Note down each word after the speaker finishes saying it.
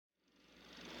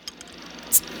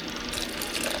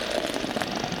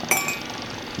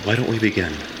Why don't we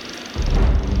begin?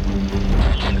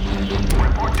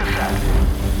 Report to set.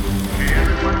 Okay,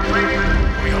 everyone ready?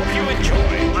 We hope you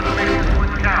enjoy. Let's make this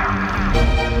one count.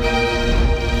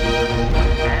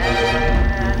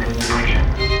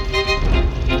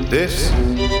 And This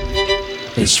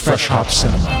is Fresh Hop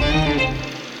Cinema.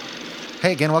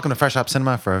 Hey again, welcome to Fresh Hop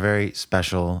Cinema for a very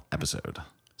special episode.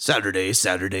 Saturday.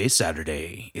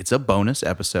 It's a bonus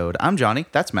episode. I'm Johnny,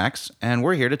 that's Max, and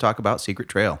we're here to talk about Secret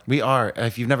Trail. We are.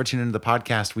 If you've never tuned into the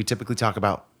podcast, we typically talk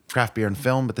about craft beer and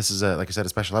film, but this is, like I said, a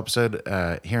special episode.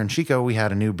 Here in Chico, we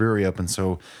had a new brewery open,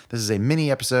 so this is a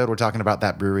mini episode. We're talking about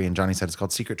that brewery, and Johnny said it's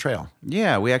called Secret Trail.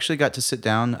 Yeah, we actually got to sit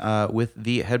down with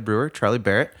the head brewer, Charlie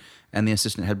Barrett, and the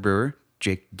assistant head brewer,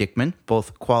 Jake Dickman,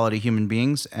 both quality human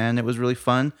beings, and it was really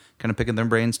fun kind of picking their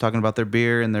brains, talking about their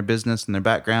beer and their business and their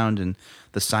background and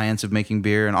the science of making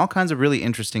beer and all kinds of really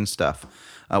interesting stuff.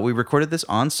 We recorded this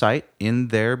on site in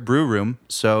their brew room,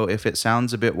 so if it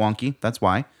sounds a bit wonky, that's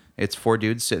why. It's four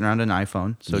dudes sitting around an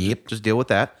iPhone, so just deal with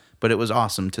that. But it was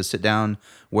awesome to sit down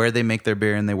where they make their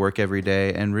beer and they work every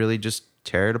day and really just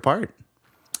tear it apart.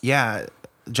 Yeah,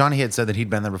 Johnny had said that he'd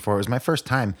been there before. It was my first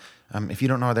time. If you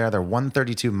don't know where they are, they're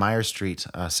 132 Meyer Street,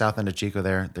 south end of Chico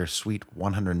there. They're Suite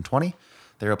 120.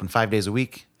 They're open 5 days a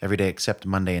week, every day except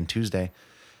Monday and Tuesday.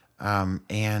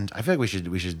 And I feel like we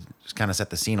should just kind of set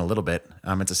the scene a little bit.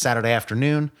 It's a Saturday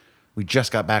afternoon. We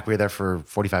just got back. We were there for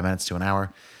 45 minutes to an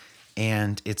hour.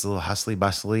 And it's a little hustly,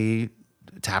 bustly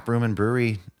tap room and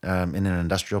brewery in an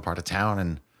industrial part of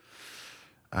town.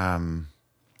 And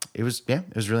it was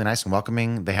really nice and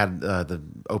welcoming. They had the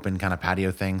open kind of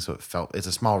patio thing, so it's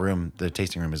a small room, the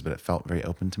tasting room is, but it felt very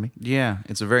open to me. Yeah,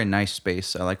 it's a very nice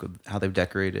space. I like how they've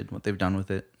decorated, what they've done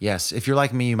with it. Yes, if you're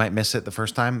like me, you might miss it the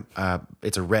first time.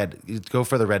 It's a red. Go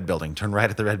for the red building. Turn right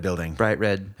at the red building. Bright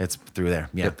red. It's through there.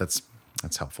 Yeah, Yep. that's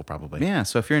helpful probably. Yeah,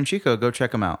 so if you're in Chico, go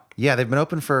check them out. Yeah, they've been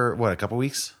open for, what, a couple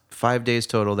weeks? 5 days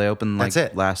total. They opened That's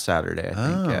it? last Saturday, I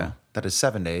think. Yeah. That is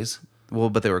 7 days. Well,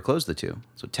 but they were closed the 2.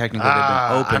 So technically they've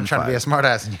been open. I'm trying to be a smart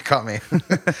ass and you caught me.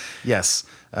 Yes.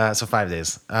 So 5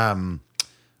 days.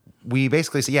 We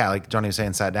basically, like Johnny was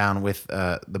saying, sat down with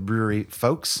the brewery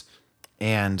folks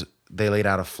and they laid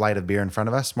out a flight of beer in front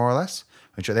of us, more or less.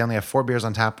 Which they only have 4 beers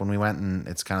on tap when we went, and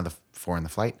it's kind of the 4 in the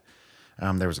flight.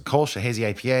 There was a Kolsch, a hazy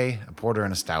IPA, a porter,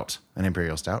 and a stout, an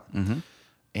imperial stout. Mm-hmm.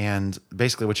 And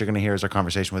basically what you're going to hear is our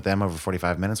conversation with them over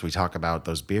 45 minutes. We talk about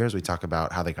those beers. We talk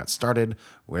about how they got started,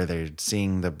 where they're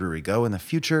seeing the brewery go in the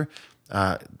future.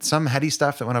 Some heady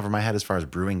stuff that went over my head as far as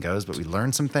brewing goes, but we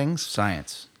learned some things.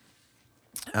 Science.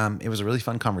 It was a really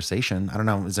fun conversation. I don't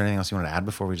know. Is there anything else you want to add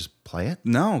before we just play it?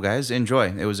 No, guys,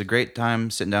 enjoy. It was a great time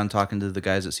sitting down talking to the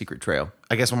guys at Secret Trail.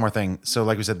 I guess one more thing. So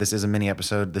like we said, this is a mini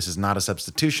episode. This is not a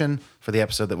substitution for the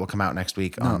episode that will come out next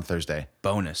week on Thursday.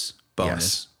 Bonus.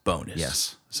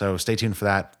 Yes. So stay tuned for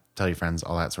that. Tell your friends,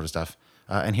 all that sort of stuff.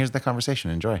 And here's the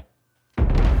conversation. Enjoy.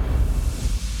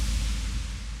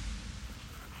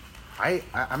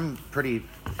 I'm pretty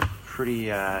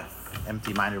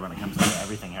empty-minded when it comes to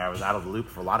everything here. I was out of the loop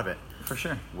for a lot of it. For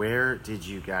sure. Where did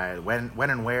you guys, when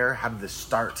and where, how did this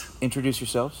start? Introduce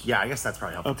yourselves. Yeah, I guess that's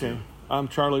probably helpful Okay. too. I'm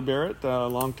Charlie Barrett, a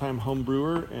longtime home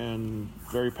brewer and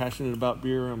very passionate about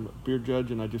beer. I'm a beer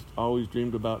judge, and I just always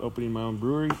dreamed about opening my own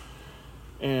brewery.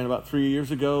 And about 3 years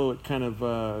ago, it kind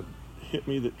of hit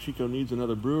me that Chico needs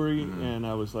another brewery, and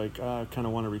I was like, I kind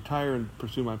of want to retire and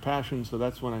pursue my passion. So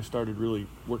that's when I started really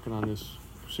working on this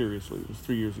seriously. It was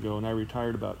 3 years ago, and I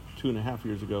retired about 2.5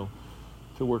 years ago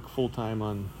to work full-time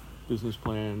on business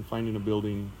plan, finding a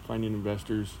building, finding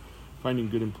investors, finding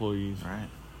good employees. All right.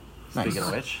 Nice. Speaking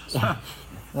of which.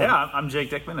 Yeah, I'm Jake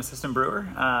Dickman, assistant brewer,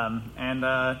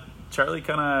 and Charlie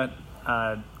kind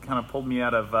of pulled me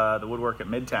out of the woodwork at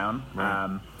Midtown,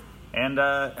 Right.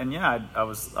 and yeah, I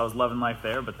was loving life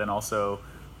there, but then also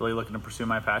really looking to pursue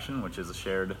my passion, which is a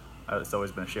shared. It's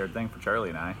always been a shared thing for Charlie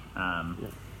and I.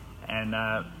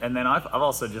 And then I've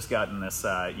also just gotten this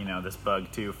this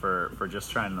bug too for just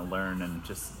trying to learn and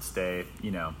just stay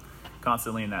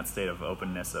constantly in that state of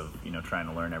openness of trying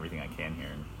to learn everything I can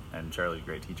here. And Charlie's a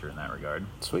great teacher in that regard.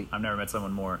 Sweet. I've never met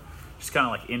someone more just kind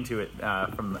of like into it.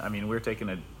 We were taking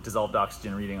a dissolved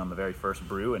oxygen reading on the very first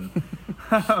brew, and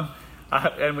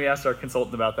and we asked our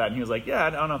consultant about that, and he was like, "Yeah,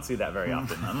 I don't see that very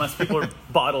often, unless people are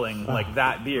bottling like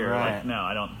that beer. Right. Like, no,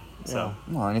 I don't." So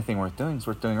Well, anything worth doing is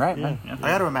worth doing right, man. yeah. I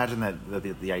got to imagine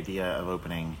that the idea of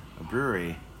opening a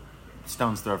brewery,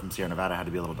 stone's throw from Sierra Nevada, had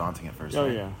to be a little daunting at first. Oh,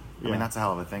 right? yeah. I mean, that's a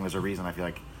hell of a thing. There's a reason I feel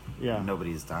like Yeah.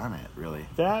 nobody's done it, really.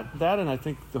 That, and I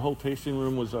think the whole tasting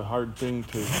room was a hard thing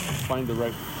to find the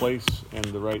right place and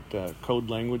the right code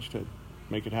language to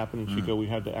make it happen. In Chico, we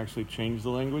had to actually change the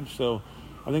language. So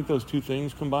I think those two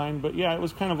things combined. But yeah, it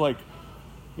was kind of like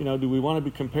do we want to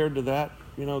be compared to that,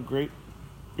 great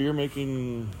beer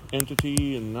making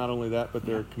entity? And not only that, but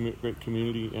they're a great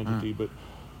community entity. But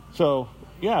so,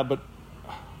 yeah, but,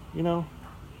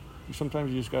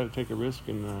 sometimes you just got to take a risk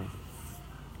and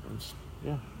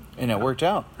yeah. And it worked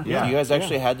out. Yeah. You guys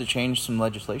actually Yeah. had to change some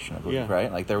legislation, I believe, Yeah.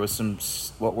 right? Like there was some.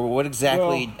 What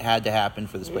exactly Well, had to happen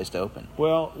for this place to open?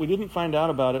 Well, we didn't find out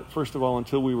about it, first of all,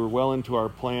 until we were well into our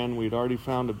plan. We'd already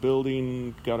found a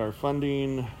building, got our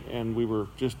funding, and we were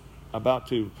just about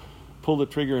to pull the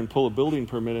trigger and pull a building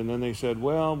permit. And then they said,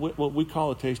 well, what we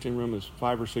call a tasting room is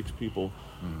 5 or 6 people.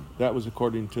 That was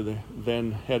according to the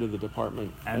then head of the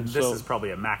department. And this is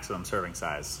probably a maximum serving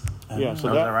size yeah, so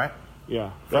Is that right?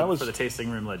 Yeah, for, that was for the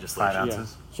tasting room legislation. 5 yeah.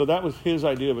 ounces. So that was his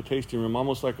idea of a tasting room,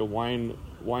 almost like a wine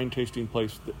tasting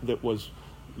place that was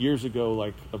years ago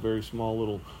like a very small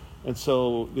little. And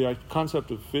so the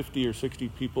concept of 50 or 60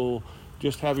 people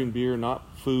just having beer, not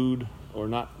food, or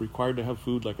not required to have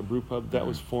food like a brew pub, that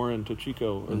was foreign to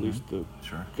Chico, at least the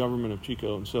Sure. government of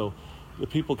Chico. And so the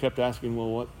people kept asking,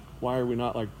 well, why are we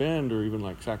not like Bend or even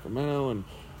like Sacramento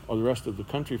or the rest of the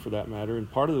country for that matter?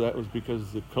 And part of that was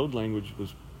because the code language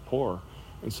was poor.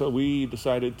 And so we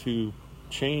decided to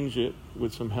change it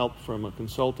with some help from a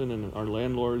consultant and our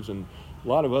landlords and a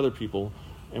lot of other people.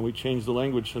 And we changed the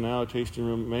language, so now a tasting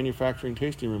room, manufacturing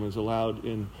tasting room is allowed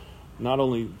in not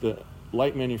only the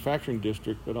light manufacturing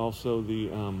district, but also the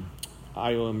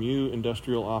IOMU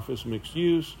industrial office mixed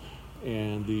use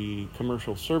and the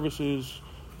commercial services,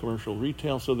 commercial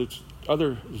retail. So that's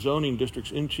other zoning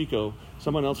districts in Chico.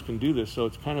 Someone else can do this, so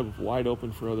it's kind of wide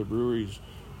open for other breweries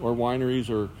or wineries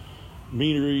or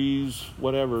meaderies,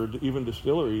 whatever, even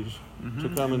distilleries to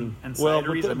come And well,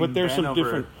 cideries, but there's Ben some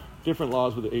over- different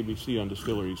laws with the ABC on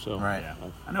distilleries. So Right. Yeah.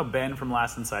 I know Ben from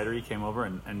Last and Cidery came over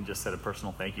and just said a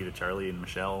personal thank you to Charlie and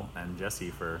Michelle and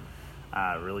Jesse for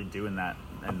really doing that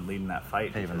and leading that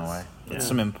fight. Paving the way. Yeah.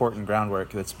 Some important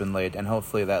groundwork that's been laid, and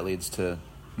hopefully that leads to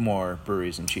more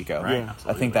breweries in Chico. Right. Yeah. I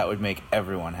Absolutely. think that would make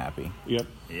everyone happy. Yep.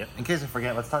 Yep. In case I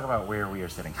forget, let's talk about where we are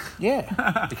sitting.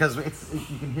 Yeah. Because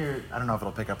you can hear, I don't know if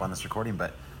it'll pick up on this recording,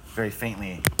 but very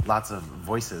faintly, lots of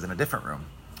voices in a different room.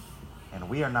 And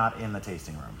we are not in the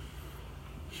tasting room.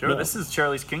 Sure. No. This is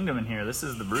Charlie's Kingdom in here. This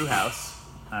is the brew house.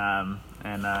 And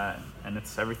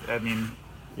it's everything. I mean,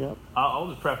 Yep. I'll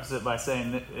just preface it by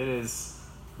saying that it is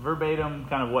verbatim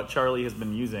kind of what Charlie has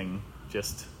been using,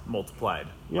 just multiplied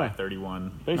by Yeah.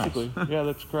 31. Basically, yeah,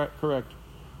 that's correct.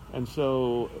 And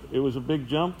so it was a big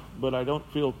jump, but I don't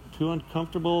feel too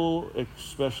uncomfortable,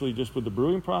 especially just with the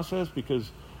brewing process,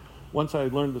 because once I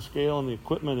learned the scale and the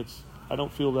equipment, I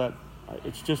don't feel that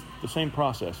it's just the same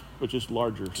process, but just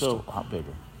larger. Just So a lot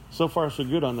bigger. so far so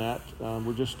good on that.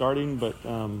 We're just starting, but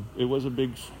it was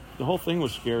the whole thing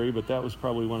was scary, but that was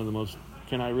probably one of the most.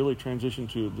 Can I really transition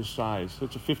to this size? So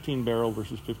it's a 15 barrel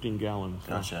versus 15 gallons. So,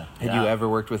 Gotcha. Had you ever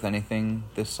worked with anything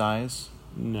this size?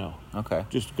 No, Okay.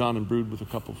 just gone and brewed with a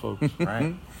couple folks.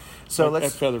 Right? So at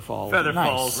let's. Feather Falls. Feather Nice.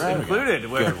 Falls There we go. included.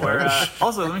 Good work.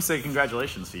 Also, let me say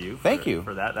congratulations to you. Thank you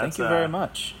for that. Thank you very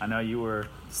much. I know you were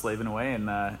slaving away in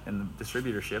the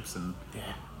distributorships, and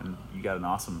you got an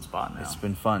awesome spot now. It's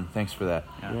been fun. Thanks for that.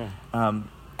 Yeah.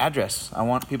 Address. I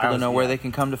want people to know where they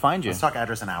can come to find you. Let's talk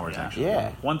address and hours, Yeah. actually.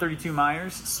 Yeah. 132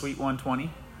 Myers, Suite 120.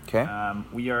 Okay.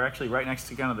 We are actually right next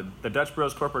to kind of the Dutch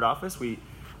Bros corporate office. We,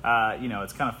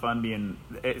 it's kind of fun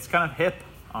it's kind of hip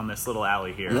on this little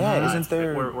alley here. Yeah, isn't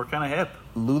there- We're kind of hip.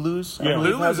 Lulu's. I Yeah.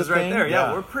 believe, has Lulu's a is right thing. there.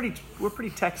 Yeah, we're pretty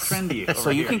tech trendy. So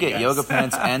over you here, can get guys. yoga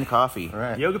pants and coffee.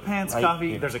 Right. Yoga pants, Right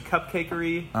coffee. here. There's a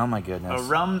cupcakery. Oh my goodness.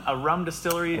 A rum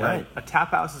distillery. Right. A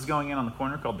tap house is going in on the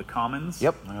corner called the Commons.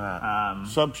 Yep. Look at that.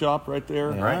 Sub shop right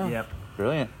there. Yeah. Right. Yep.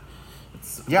 Brilliant.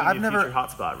 It's Yeah, gonna I've be a never. future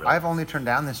hotspot. Really. I've only turned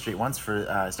down this street once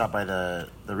for stopped by the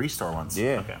Restore once.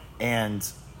 Yeah. Okay. And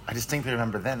I distinctly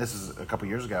remember then. This is a couple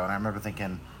years ago, and I remember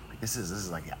thinking, this is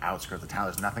like the outskirts of town.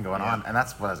 There's nothing going on, and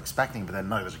that's what I was expecting. But then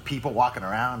no, there's people walking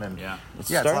around, and Yeah. It's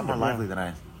it's a lot starting more to- lively than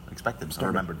I expected. I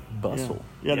remembered. Bustle.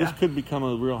 Yeah, this Yeah. could become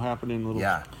a real happening little.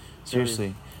 Yeah.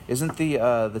 Seriously. Isn't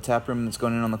the tap room that's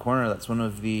going in on the corner, that's one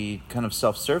of the kind of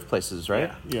self-serve places,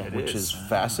 right? Yeah. it Which is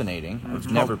fascinating. I've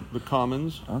Called never. the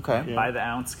Commons. Okay. Yeah. by the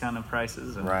ounce kind of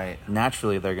prices. And Right.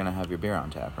 Naturally, they're going to have your beer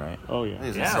on tap, right? Oh yeah.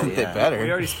 Is it Yeah, so- They better.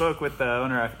 We already spoke with the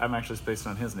owner. I'm actually spaced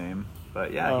on his name,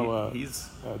 but yeah, Oh, he's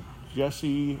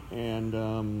Jesse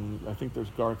and I think there's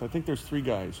Garth. I think there's 3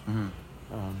 guys.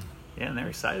 yeah, and they're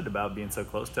excited about being so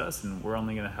close to us, and we're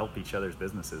only going to help each other's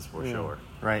businesses for Yeah. sure.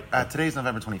 Right. Today's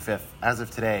November 25th. As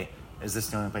of today, is this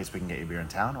the only place we can get your beer in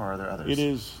town, or are there others? It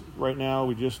is right now.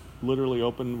 We just literally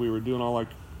opened. We were doing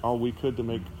all we could to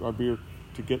make our beer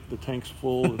to get the tanks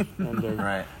full, and they're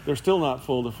Right. they're still not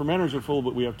full. The fermenters are full,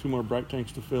 but we have 2 more bright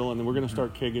tanks to fill, and then we're going to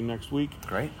start kegging next week.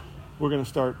 Great. We're going to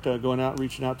start going out,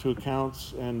 reaching out to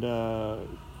accounts, and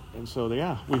so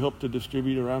yeah, we hope to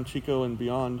distribute around Chico and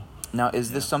beyond. Now,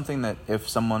 is this something that if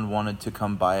someone wanted to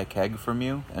come buy a keg from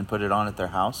you and put it on at their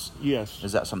house, Yes.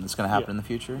 is that something that's going to happen Yeah. in the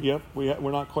future? Yep.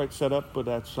 We're not quite set up, but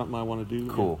that's something I want to do.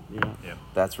 Cool. Yeah. Yeah,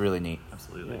 That's really neat.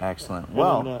 absolutely. Excellent. And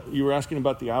Well, then, you were asking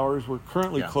about the hours. We're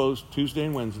currently Yeah. closed Tuesday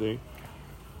and Wednesday.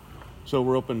 So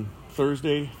we're open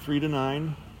Thursday 3 to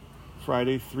 9,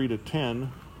 Friday 3 to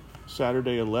 10,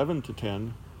 Saturday 11 to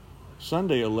 10,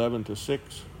 Sunday 11 to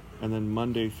 6, and then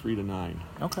Monday 3 to 9.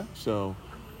 okay. So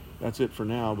that's it for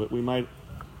now, but we might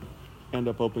end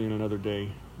up opening another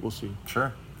day. We'll see.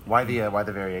 Sure. Why the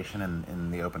variation in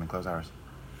the open and close hours?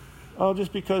 Oh,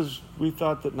 just because we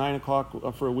thought that 9 o'clock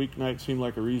for a weeknight seemed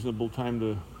like a reasonable time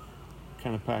to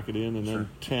kind of pack it in, and Sure. then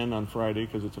 10 on Friday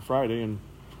because it's a Friday, and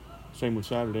same with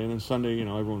Saturday, and then Sunday.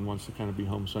 Everyone wants to kind of be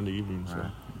home Sunday evening. So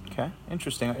Right. Okay.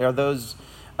 Interesting. Are those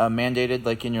mandated,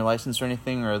 like in your license or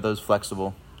anything, or are those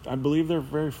flexible? I believe they're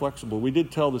very flexible. We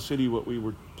did tell the city what we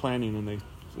were planning, and they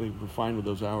were fine with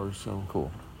those hours. So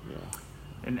Cool. yeah.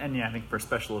 And yeah, I think for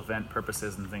special event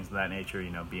purposes and things of that nature,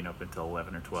 being open till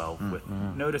 11 or 12 with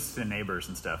notice to neighbors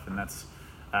and stuff. And that's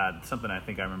something I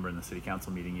think I remember in the city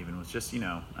council meeting even was just,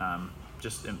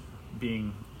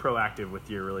 being proactive with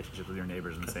your relationships with your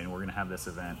neighbors and saying, we're going to have this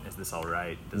event. Is this all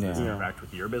right? Does this Yeah. interact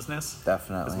with your business?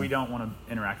 Definitely. Because we don't want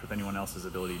to interact with anyone else's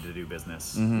ability to do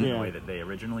business Mm-hmm. in Yeah. the way that they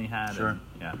originally had. Sure. And,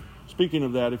 yeah. Speaking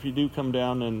of that, if you do come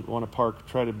down and want to park,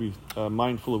 try to be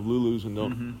mindful of Lulu's and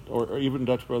don't, or even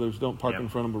Dutch Brothers, don't park Yep. in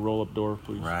front of a roll-up door,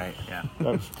 please. Right. Yeah.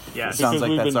 That's, Yeah. Sounds because like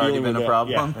we've that's been already dealing been a with that.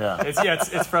 problem. Yeah.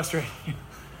 It's frustrating.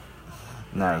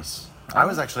 Nice. I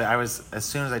was as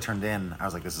soon as I turned in, I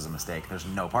was like, this is a mistake. There's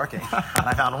no parking. And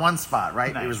I found one spot,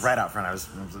 right? It was Nice. right out front. It was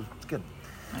good.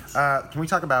 Can we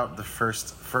talk about the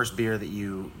first beer that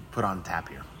you put on tap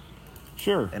here?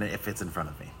 Sure. And it fits in front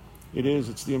of me. It is.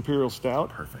 It's the Imperial Stout.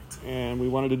 Perfect. And we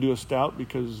wanted to do a stout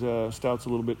because stout's a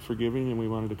little bit forgiving, and we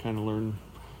wanted to kind of learn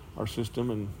our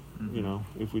system. And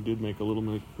if we did make a little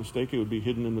mistake, it would be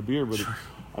hidden in the beer. But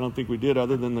I don't think we did.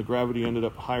 Other than the gravity ended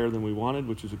up higher than we wanted,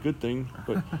 which is a good thing.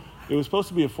 But it was supposed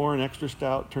to be a foreign extra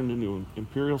stout, turned into an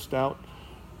Imperial Stout.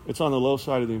 It's on the low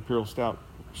side of the Imperial Stout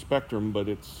spectrum, but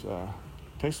it's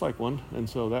tastes like one, and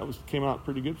so that came out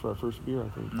pretty good for our first beer, I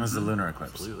think. That was the Lunar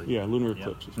Eclipse. Absolutely. Yeah, Lunar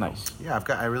Eclipse. It's Nice. Yeah,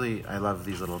 I love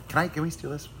these little. Can we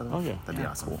steal this? By the way? Oh, yeah. That'd be Yeah,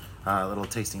 awesome. cool. Little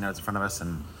tasting notes in front of us,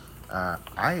 and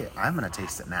I'm gonna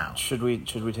taste it now. Should we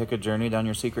take a journey down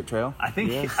your secret trail? I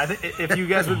think Yeah. if you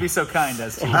guys would be so kind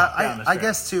as to down this I trail.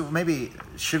 guess too. Maybe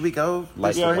should we go?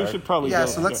 Like- Yeah, we Right. should probably Yeah.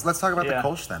 go. So let's talk about Yeah. the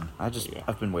Kolsch then.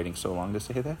 I've been waiting so long to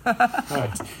say that.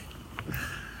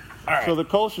 So the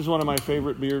Kolsch is one of my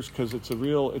favorite beers because it's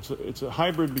a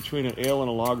hybrid between an ale and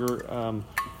a lager.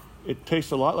 It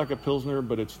tastes a lot like a Pilsner,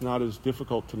 but it's not as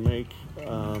difficult to make.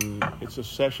 It's a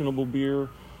sessionable beer.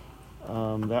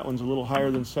 That one's a little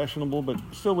higher than sessionable, but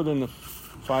still within the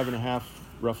 5.5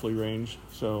 roughly range.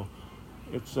 So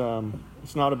it's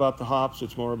not about the hops.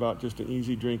 It's more about just an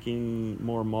easy drinking,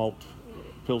 more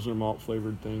Pilsner malt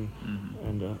flavored thing.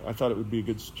 And I thought it would be a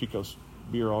good Chico's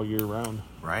beer all year round.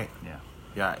 Right. Yeah.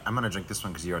 Yeah, I'm gonna drink this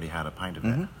one because you already had a pint of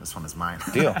it. This one is mine.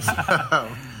 Deal.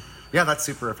 Yeah, that's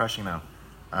super refreshing though.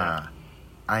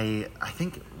 I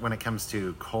think when it comes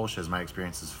to Kolsch's, my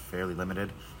experience is fairly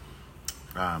limited.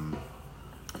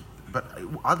 But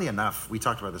oddly enough, we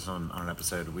talked about this on an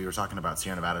episode. We were talking about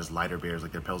Sierra Nevada's lighter beers,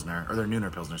 like their Pilsner, or their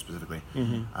Nooner Pilsner specifically.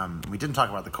 We didn't talk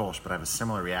about the Kolsch, but I have a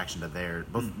similar reaction to their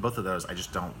both of those. I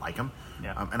just don't like them.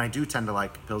 Yeah. And I do tend to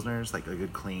like Pilsners, like a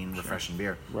good, clean, refreshing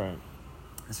beer. Right.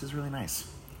 This is really nice.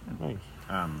 Nice.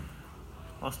 Well,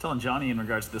 I was telling Johnny in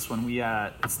regards to this one,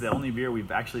 it's the only beer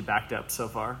we've actually backed up so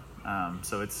far.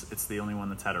 So it's the only one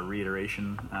that's had a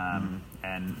reiteration,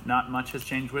 and not much has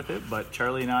changed with it. But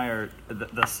Charlie and I are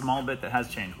the small bit that has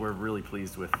changed. We're really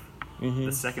pleased with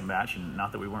the second batch, and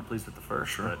not that we weren't pleased with the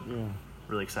first, but Yeah.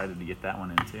 really excited to get that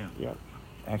one in too. Yeah.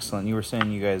 Excellent. You were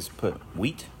saying you guys put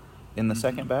wheat in the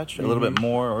second batch, a little bit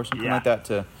more or something Yeah. like that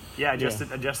to. Yeah,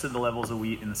 adjusted the levels of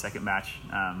wheat in the second batch.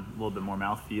 A little bit more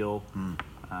mouthfeel.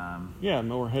 Yeah,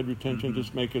 more head retention.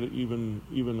 Just make it even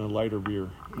a lighter beer.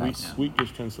 Nice. Wheat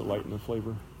just tends to lighten the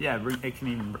flavor. Yeah, it can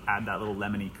even add that little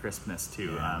lemony crispness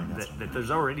too. Yeah, I think that's That there's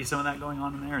already some of that going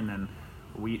on in there, and then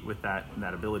wheat with that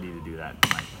ability to do that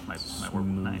might work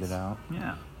Smooth nice. it out.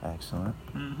 Yeah. Excellent.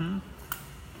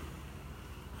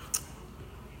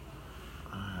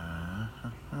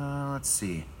 Let's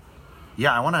see.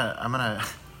 Yeah, I'm gonna.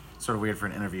 sort of weird for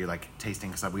an interview, like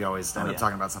tasting, because we always end up yeah.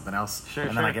 talking about something else. Sure,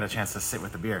 and then I sure. get a chance to sit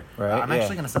with the beer. Right, I'm yeah.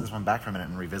 actually going to set this one back for a minute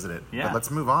and revisit it. Yeah. But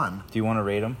let's move on. Do you want to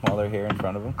rate them while they're here in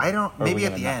front of them? I don't. Or are we Maybe at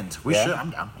gonna the not? end. We Yeah? should.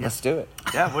 I'm down. Let's do it.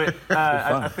 Yeah, fun.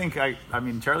 I think I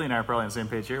mean Charlie and I are probably on the same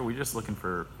page here. We're just looking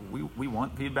for we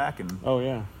want feedback and Oh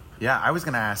yeah. Yeah, I was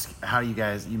going to ask, how do you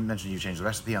guys? You mentioned you changed the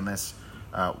recipe on this.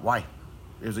 Why?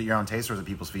 Was it your own taste, or was it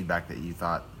people's feedback that you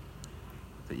thought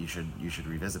that you should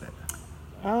revisit it?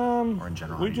 Or in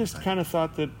general, how We do you just decide? kind of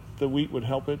thought that the wheat would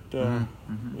help it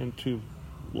and to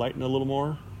lighten a little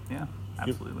more. yeah,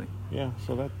 absolutely. Yeah,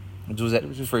 so that Was that It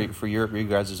was just for your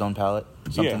guys' own palate?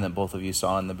 Something Yeah. that both of you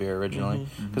saw in the beer originally?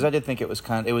 Because I did think it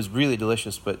was really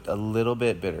delicious, but a little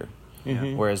bit bitter.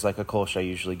 Whereas like a Kolsch, I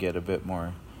usually get a bit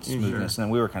more smoothness. And then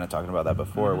we were kind of talking about that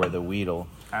before, where the wheat will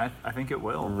I think it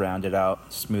will. round it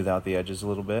out, smooth out the edges a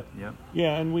little bit. Yep.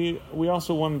 yeah, and we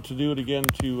also wanted to do it again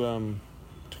to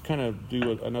kind of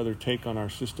do another take on our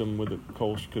system with the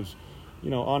Kolsch because,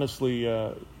 honestly,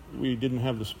 we didn't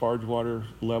have the sparge water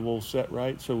level set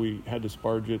right, so we had to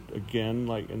sparge it again.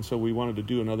 And so we wanted to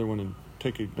do another one and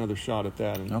take another shot at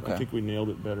that, and Okay. I think we nailed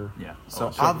it better. Yeah.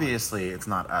 So obviously it's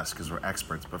not us because we're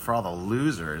experts, but for all the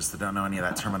losers that don't know any of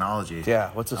that terminology, Yeah,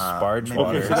 what's a sparge maybe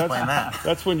water? you could explain that.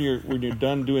 That's when you're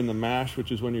done doing the mash,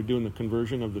 which is when you're doing the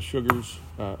conversion of the sugars,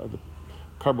 of the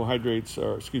carbohydrates,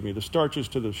 or the starches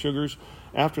to the sugars.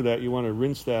 After that, you want to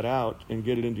rinse that out and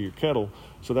get it into your kettle.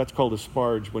 So that's called a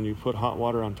sparge when you put hot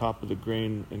water on top of the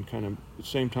grain and kind of at the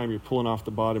same time you're pulling off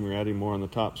the bottom, you're adding more on the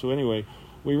top. So anyway,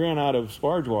 we ran out of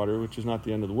sparge water, which is not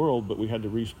the end of the world, but we had to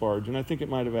re-sparge. And I think it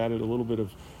might have added a little bit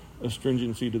of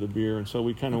astringency to the beer. And so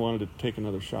we kind of wanted to take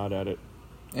another shot at it.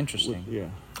 Interesting. Yeah.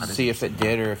 See if it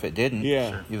did or if it didn't.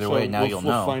 Yeah. Either So way, now you'll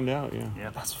we'll know. find out, yeah.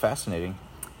 Yep. That's fascinating.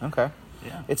 Okay.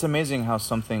 Yeah. It's amazing how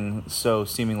something so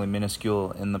seemingly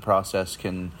minuscule in the process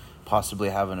can possibly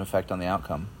have an effect on the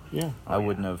outcome. Yeah. I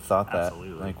wouldn't have thought that.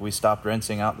 Absolutely. Like, we stopped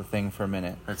rinsing out the thing for a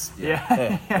minute. That's Yeah.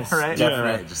 Yeah, Yeah, it's right. definite.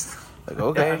 right. Just Like,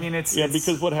 okay. I mean, it's Yeah, it's-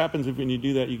 because what happens when you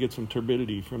do that, you get some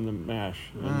turbidity from the mash,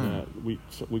 and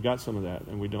we got some of that,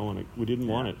 and we didn't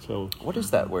want it. So What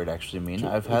does that word actually mean?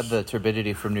 I've had the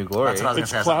turbidity from New Glory. That's what I was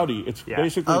it's gonna say. cloudy. It's Yeah.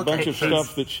 basically a bunch Okay, of hazy.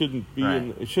 stuff that shouldn't be Right.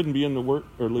 in. It shouldn't be in the wort,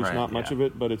 or at least Right, not much yeah. of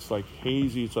it. But it's like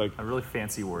hazy. It's like a really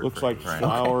fancy word. looks for like it. Right.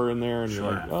 flour in there, and you're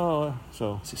Sure. like, oh,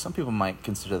 so See, some people might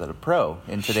consider that a pro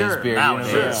in today's Sure, beer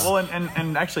nowadays. universe. Well,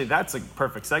 and actually, that's a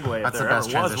perfect segue. If That's the there best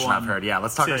ever was transition one I've heard. Yeah,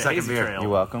 let's talk to our second Hazy beer. Trail. You're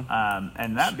welcome.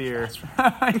 And that beer.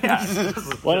 Yeah.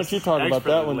 why don't you talk about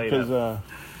that one? Because Because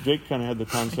Jake kind of had the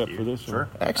concept for this one.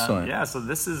 Excellent. yeah, so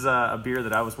this is a beer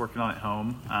that I was working on at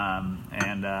home,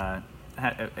 and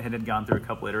had gone through a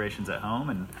couple iterations at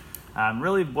home, and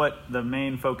really what the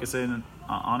main focus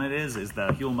on it is the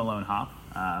Huell Malone hop.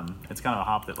 It's kind of a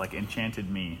hop that like enchanted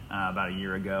me about a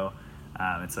year ago.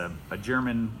 It's a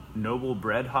German noble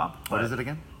bred hop. what but- is it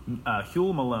again?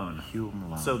 Huell Malone. Huell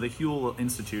Malone. So the Huell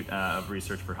Institute of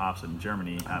Research for Hops in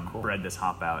Germany bred this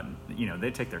hop out, and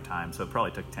they take their time. So it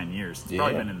probably took 10 years. It's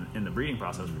probably Yeah. been in the breeding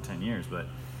process for 10 years, but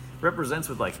represents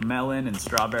with like melon and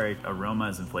strawberry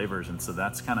aromas and flavors, and so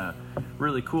that's kind of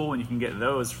really cool when you can get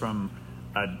those from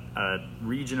a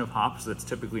region of hops that's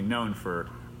typically known for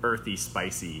earthy,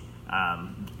 spicy,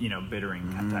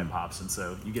 bittering type hops, and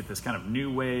so you get this kind of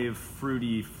new wave,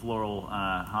 fruity, floral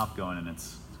hop going, and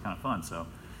it's kind of fun. So.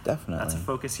 Definitely. That's a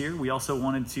focus here. We also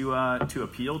wanted to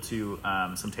appeal to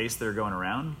some tastes that are going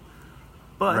around,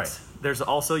 but Right. there's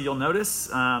also, you'll notice,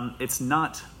 it's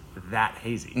not that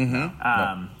hazy.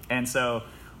 And so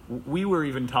we were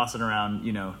even tossing around,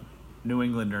 New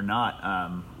England or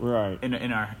not, Right.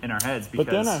 in our heads, because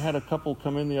But then I had a couple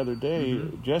come in the other day.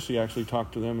 Jesse actually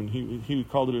talked to them, and he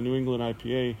called it a New England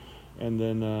IPA. And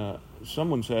then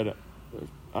someone said,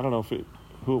 I don't know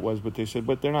who it was, but they said,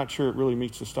 but they're not sure it really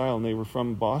meets the style. And they were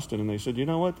from Boston, and they said, you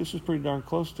know what, this is pretty darn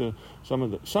close to some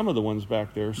of the ones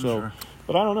back there. So, Sure.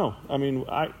 but I don't know. I mean,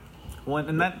 Well,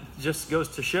 and that just goes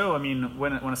to show, I mean,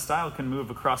 when a style can move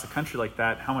across a country like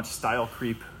that, how much style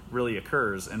creep really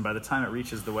occurs. And by the time it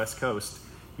reaches the West Coast,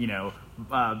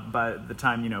 by the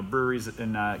time, breweries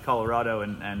in Colorado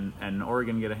and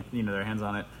Oregon get, their hands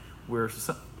on it, we're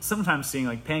sometimes seeing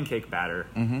like pancake batter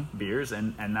beers.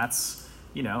 And that's,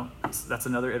 that's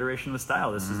another iteration of the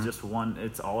style. This is just one,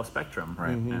 it's all a spectrum. Right.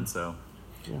 And so...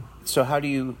 So how do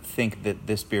you think that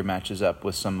this beer matches up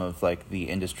with some of like the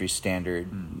industry standard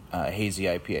hazy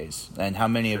IPAs? And how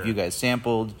many of you guys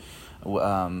sampled?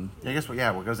 I guess what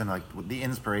goes into like the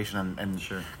inspiration and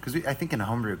Sure. because I think in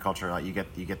homebrew culture like you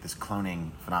get this cloning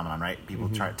phenomenon, right? People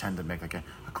tend to make like a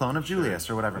clone of Julius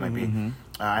or whatever it might be.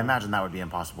 I imagine that would be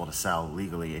impossible to sell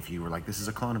legally if you were like, this is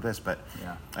a clone of this, but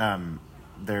Yeah.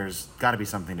 there's got to be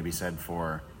something to be said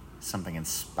for something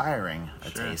inspiring a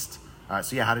Sure. taste.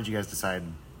 So yeah, how did you guys decide?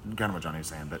 Kind of what Johnny was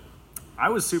saying, but I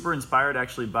was super inspired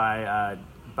actually by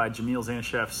Jamil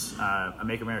Zainashev's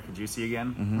 "Make America Juicy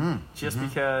Again," just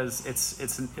because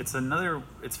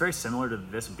it's very similar to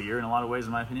this beer in a lot of ways,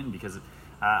 in my opinion. Because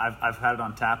I've had it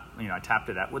on tap. I tapped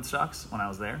it at Woodstocks when I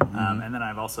was there, and then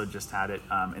I've also just had it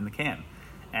in the can.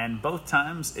 And both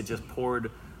times it just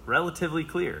poured relatively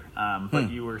clear,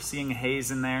 but you were seeing haze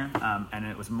in there, and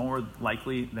it was more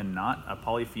likely than not a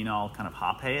polyphenol kind of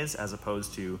hop haze as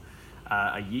opposed to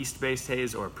a yeast-based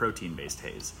haze or a protein-based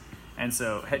haze. And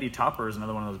so Hetty Topper is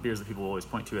another one of those beers that people always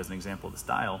point to as an example of the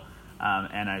style.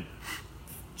 I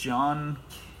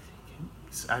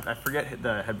forget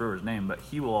the head brewer's name, but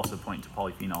he will also point to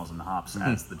polyphenols and the hops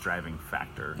as the driving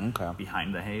factor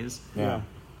behind the haze. Yeah.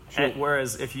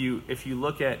 Whereas if you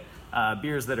look at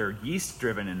beers that are yeast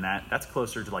driven in that's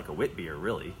closer to like a wit beer,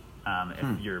 really.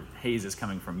 If your haze is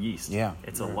coming from yeast,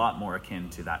 it's a lot more akin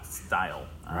to that style.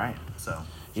 Right. So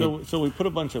we put a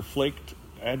bunch of flaked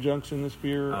adjuncts in this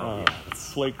beer.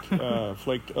 Flaked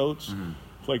oats,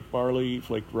 flaked barley,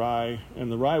 flaked rye,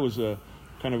 and the rye was a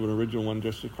kind of an original one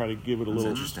just to try to give it a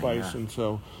little spice. Yeah. And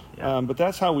so, but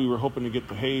that's how we were hoping to get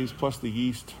the haze plus the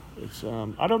yeast. It's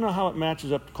I don't know how it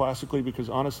matches up classically because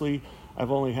honestly,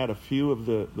 I've only had a few of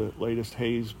the latest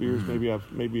haze beers.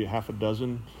 Maybe a half a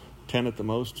dozen, 10 at the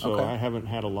most. So I haven't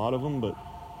had a lot of them, but.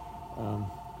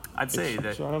 I'd say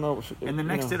that. So I don't know. In the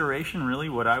next iteration, really,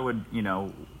 what I would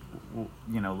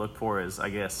look for is, I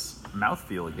guess,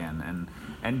 mouthfeel again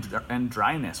and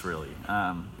dryness, really,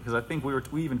 because I think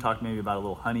we even talked maybe about a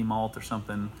little honey malt or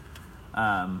something,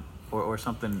 or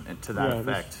something to that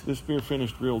effect. This beer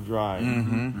finished real dry.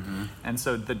 And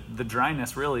so the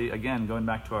dryness, really, again, going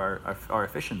back to our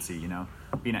efficiency,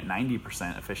 being at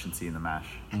 90% efficiency in the mash,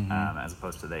 as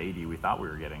opposed to the 80 we thought we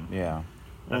were getting. Yeah.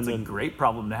 That's a great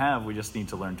problem to have. We just need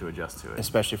to learn to adjust to it.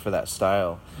 Especially for that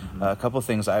style. A couple of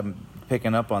things I'm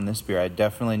picking up on this beer. I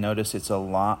definitely notice it's a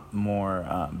lot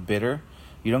more bitter.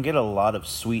 You don't get a lot of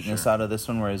sweetness out of this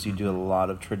one, whereas you do a lot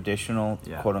of traditional,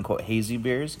 quote-unquote, hazy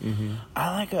beers.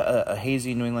 I like a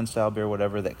hazy New England style beer,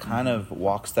 whatever, that kind of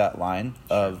walks that line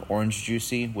of orange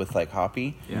juicy with, like,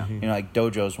 hoppy. Like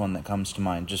Dojo's one that comes to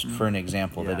mind, just for an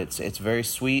example, that it's very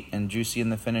sweet and juicy in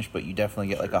the finish, but you definitely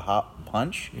get, like, a hop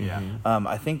punch.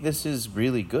 I think this is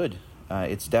really good.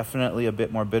 It's definitely a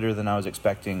bit more bitter than I was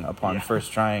expecting upon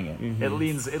first trying it. It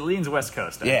leans West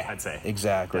Coast, I'd say.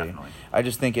 Exactly. Definitely. I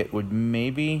just think it would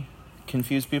maybe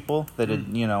confuse people that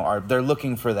they're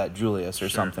looking for that Julius or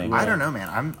something. I don't know,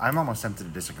 man. I'm almost tempted to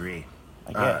disagree.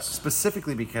 I guess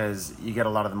specifically because you get a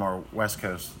lot of the more West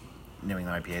Coast New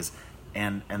England IPAs,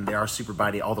 and they are super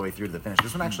bitey all the way through to the finish.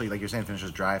 This one actually, like you're saying,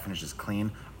 finishes dry, finishes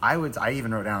clean. I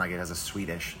even wrote down like it has a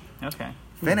sweetish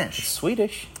finish. It's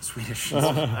Swedish.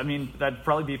 I mean, that'd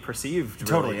probably be perceived.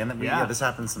 Totally, really. and this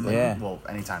happens.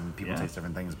 Anytime people taste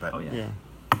different things, but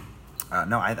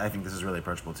no, I think this is really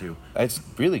approachable too. It's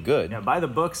really good. Yeah, by the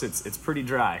books, it's pretty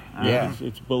dry.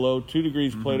 It's below 2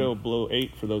 degrees Plato, below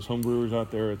 8 for those home brewers out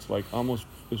there. It's like almost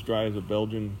as dry as a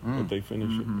Belgian that they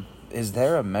finish it. Is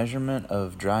there a measurement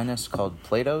of dryness called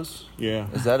Plato's? Yeah.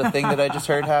 Is that a thing that I just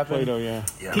heard happen? Plato, yeah.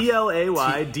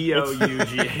 PLAYDOUGH.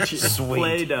 Sweet.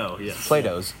 Play-Doh, yes.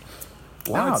 Plato's.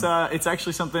 Wow. No, it's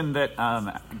actually something that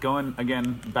going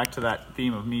again back to that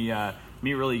theme of me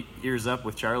really ears up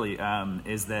with Charlie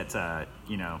is that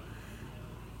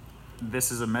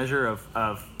this is a measure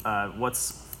of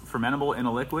what's fermentable in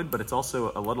a liquid, but it's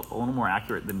also a little more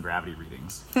accurate than gravity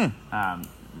readings.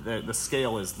 The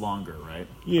scale is longer, right?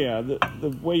 Yeah, the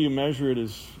way you measure it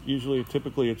is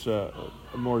typically it's a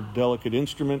more delicate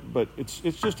instrument, but it's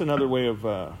just another way of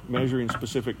measuring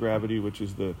specific gravity, which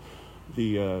is the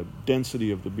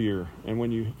density of the beer. And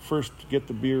when you first get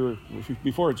the beer,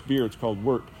 before it's beer, it's called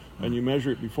wort, and you measure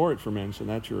it before it ferments, and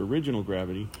that's your original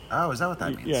gravity. Oh, is that what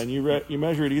that means? Yeah, and you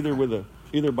measure it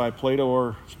either by Plato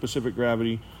or specific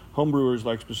gravity. Home brewers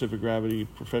like specific gravity.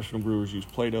 Professional brewers use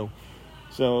Plato.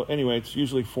 So anyway, it's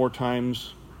usually 4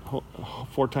 times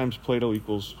Plato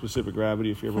equals specific gravity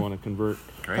if you ever want to convert.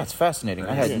 Great. That's fascinating.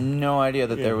 I had no idea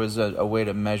that there was a way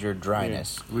to measure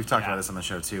dryness. We've talked about this on the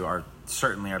show too.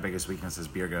 Certainly our biggest weakness as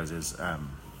beer goes is the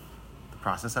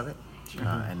process of it,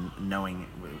 and knowing.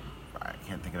 I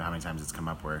can't think of how many times it's come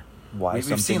up where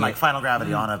we've seen like final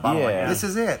gravity on a bottle. Like, this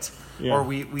is it. Yeah. Or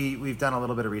we've done a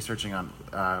little bit of researching on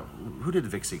who did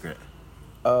Vic Secret.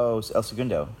 Oh, El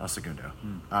Segundo.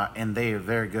 And they are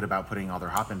very good about putting all their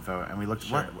hop info. And we looked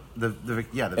the Vic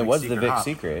It was Secret the Vic hop.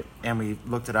 Secret. And we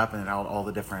looked it up, and it had all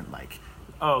the different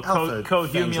alpha things. And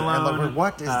cohumulone.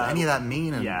 what does any of that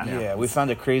mean? And, yeah. Yeah, we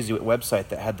found a crazy website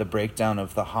that had the breakdown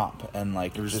of the hop, and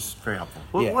like It was just very helpful.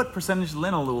 Well, Yeah. what percentage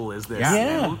linalool is this?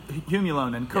 Yeah.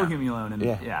 Humulone and cohumulone, and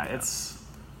Yeah. it's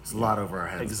It's a lot over our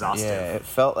heads. exhaustive. yeah, it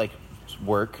felt like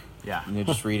work. Yeah. You're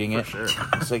just reading it. sure.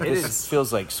 It's like It this is.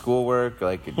 feels like schoolwork.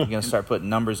 Like you're gonna start putting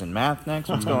numbers in math next.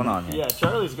 What's going on here? Yeah,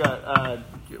 Charlie's got.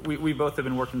 We both have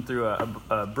been working through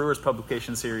a Brewers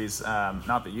publication series.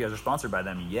 Not that you guys are sponsored by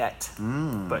them yet,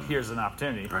 but here's an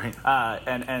opportunity. Right.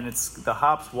 And it's the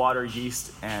hops, water,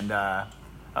 yeast, and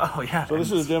oh yeah. So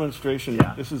this is a demonstration.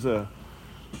 Yeah. This is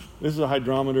a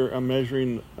hydrometer. I'm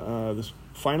measuring this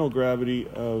final gravity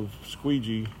of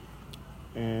Squeegee,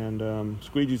 and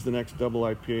Squeegee's the next double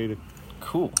IPA to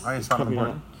Cool. Oh, it's not coming out,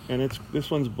 important. and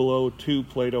this one's below 2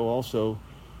 Plato also,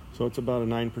 so it's about a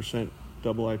 9%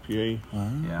 double IPA.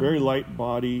 Yeah. Very light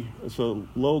body. So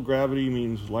low gravity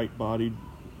means light bodied,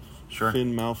 Sure.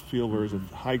 thin mouthfeel, whereas a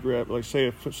high gravity, like say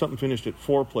if something finished at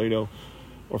 4 Plato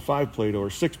or 5 Plato or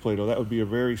 6 Plato, that would be a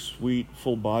very sweet,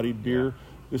 full-bodied beer. Yeah.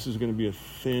 This is going to be a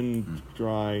thin,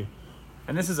 dry,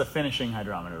 And this is a finishing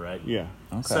hydrometer, right? yeah.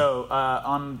 Okay. So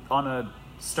on a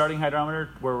starting hydrometer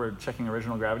where we're checking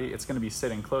original gravity, it's going to be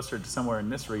sitting closer to somewhere in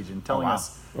this region, telling wow.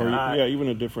 us. Or even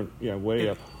a different, way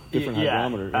up, different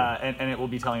hydrometer. Yeah. And it will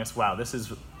be telling us, wow,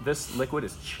 this liquid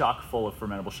is chock full of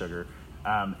fermentable sugar.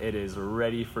 It is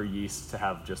ready for yeast to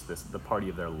have just the party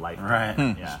of their life. Right.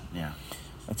 Yeah. Yeah.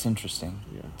 That's interesting.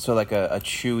 Yeah. So like a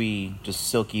chewy, just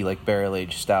silky, like barrel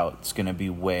aged stout, it's gonna be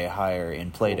way higher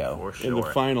in Plato. For sure. In the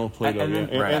final Plato, And then-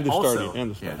 yeah. And the also, starting.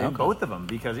 And the starting. in both of them,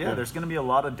 because there's going to be a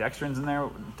lot of dextrins in there.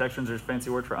 Dextrins are a fancy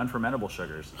word for unfermentable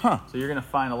sugars. Huh. So you're going to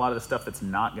find a lot of the stuff that's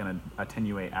not going to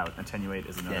attenuate out. Attenuate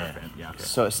is another. Yeah. Yeah. Okay.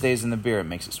 So it stays in the beer, it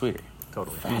makes it sweeter.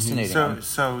 Totally. Fascinating.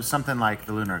 So something like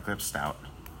the Lunar Eclipse Stout.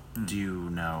 Do you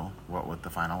know what the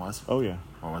final was? Oh, yeah.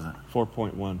 What was it?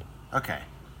 4.1. Okay.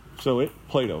 So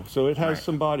Plato. So it has Right.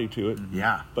 some body to it.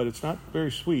 Yeah. But it's not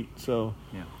very sweet. So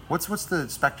Yeah. What's the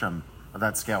spectrum of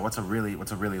that scale? What's a really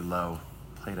low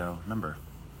Plato number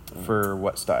For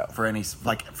what style? for any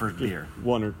for beer?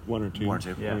 one or two. One or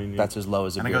two. Yeah. That's as low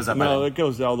as a And it beer. goes up. No, it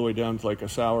goes all the way down to like a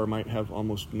sour might have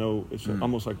almost no. It's Hmm.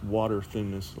 almost like water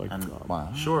thinness. Like And-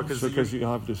 Wow. Sure, because you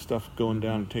have this stuff going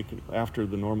down and taking after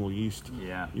the normal yeast.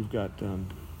 Yeah. You've got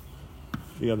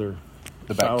the other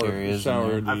The sour, bacterias in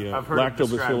sour there. the I've heard it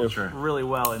described lactobacillus. Sure. really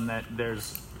well in that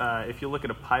there's if you look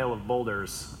at a pile of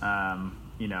boulders,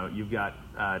 you've got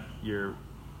your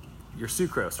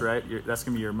sucrose, right? That's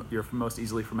going to be your most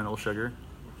easily fermentable sugar.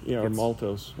 Yeah, or It's,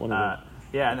 maltose. One of them.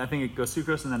 Yeah, and I think it goes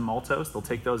sucrose and then maltose. They'll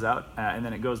take those out, and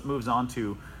then it moves on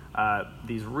to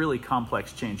these really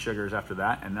complex chain sugars after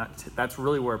that, and that's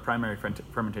really where primary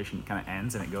fermentation kind of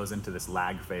ends, and it goes into this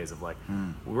lag phase of like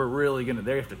we're really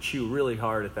they have to chew really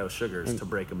hard at those sugars to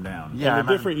break them down. Yeah, and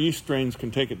the different yeast strains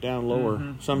can take it down lower.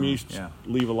 Some yeasts Yeah.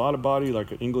 leave a lot of body,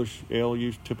 like an English ale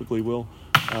yeast typically will.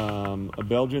 A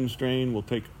Belgian strain will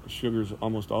take sugars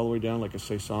almost all the way down, like a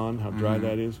Saison, how dry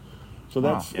that is. So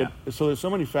that's Yeah. so there's so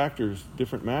many factors: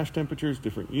 different mash temperatures,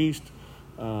 different yeast,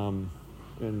 and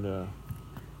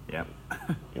Yep.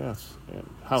 yes, and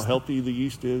how healthy the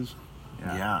yeast is.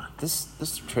 Yeah. This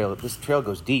trail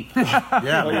goes deep. Yeah.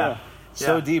 Yeah.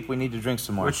 So Yeah. deep, we need to drink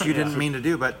some more. Which you didn't mean to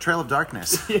do, but Trail of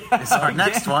Darkness is our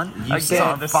next one. You Again,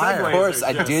 said the Of segues course, are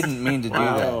I just- didn't mean to do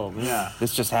Oh that. man, Yeah.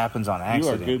 This just happens on you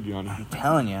accident. are good, Johnny. I'm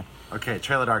telling you. Okay,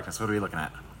 Trail of Darkness. What are we looking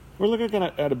at? We're looking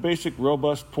at a basic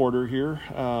robust porter here.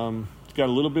 It's got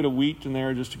a little bit of wheat in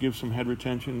there just to give some head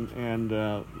retention and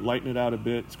lighten it out a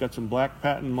bit. It's got some black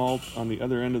patent malt on the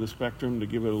other end of the spectrum to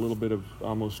give it a little bit of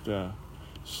almost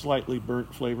slightly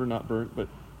burnt flavor, not burnt, but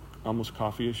almost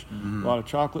coffee-ish. A lot of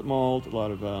chocolate malt, a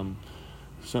lot of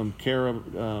some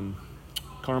caramel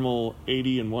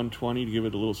 80 and 120 to give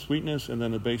it a little sweetness, and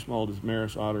then the base malt is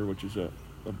Maris Otter, which is a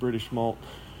British malt.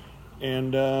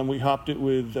 And we hopped it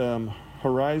with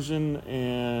Horizon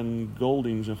and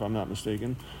Goldings, if I'm not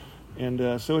mistaken.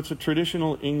 And so it's a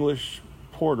traditional English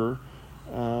porter,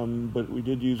 but we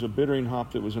did use a bittering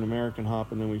hop that was an American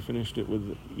hop, and then we finished it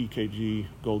with EKG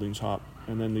Goldings hop.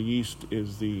 And then the yeast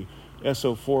is the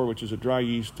SO4, which is a dry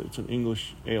yeast. It's an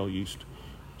English ale yeast.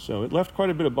 So it left quite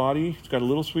a bit of body. It's got a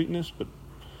little sweetness,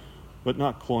 but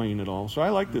not cloying at all. So I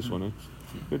like this one. It's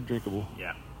good drinkable.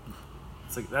 Yeah.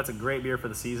 That's a great beer for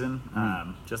the season.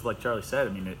 Just like Charlie said,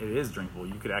 I mean, it is drinkable.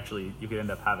 You could end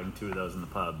up having 2 of those in the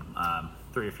pub,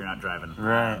 3 if you're not driving.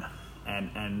 Right.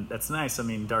 And that's nice. I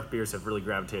mean, dark beers have really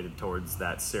gravitated towards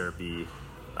that syrupy,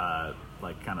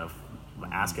 like kind of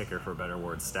ass kicker, for a better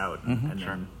word, stout. And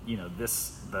then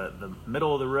the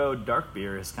middle of the road dark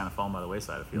beer has kind of fallen by the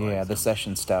wayside. I feel like. Yeah, the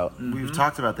session stout. We've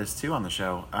talked about this too on the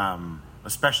show.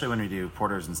 especially when we do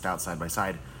porters and stouts side by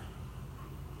side.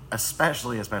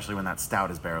 Especially when that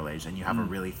stout is barrel aged and you have a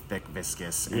really thick,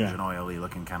 viscous, engine oily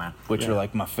looking kind of. Which are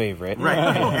like my favorite. Right,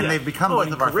 and they've become both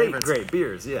and of our great, favorites. great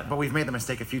beers, yeah. But we've made the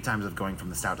mistake a few times of going from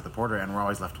the stout to the porter, and we're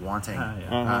always left wanting.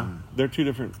 They're two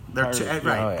different. They're two, tires.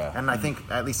 right, Oh, yeah. and I think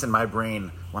at least in my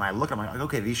brain, when I look, I'm like,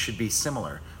 okay, these should be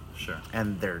similar, Sure.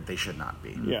 and they should not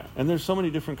be. Yeah, and there's so many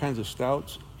different kinds of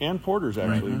stouts and porters.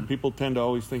 Actually, people tend to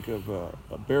always think of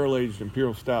a barrel-aged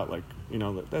imperial stout, like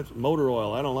that's motor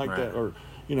oil. I don't like that, or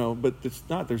but it's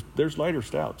not. There's lighter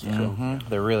stouts. So.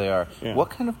 There really are. Yeah. What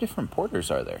kind of different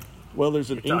porters are there? Well, there's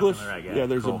an talking English. the right guy. Yeah,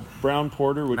 there's Cool. a brown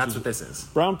porter, which That's is what this is.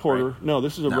 brown porter. Right. No,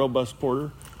 this is a No. robust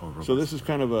porter. robust. So this is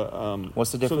kind of a.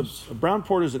 What's the difference? So a brown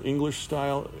porter is an English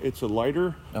style. It's a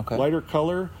lighter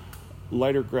color,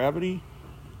 lighter gravity,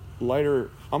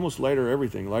 almost lighter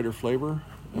everything, lighter flavor,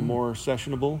 and more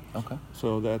sessionable. Okay.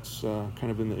 So that's kind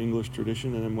of in the English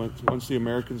tradition. And then once the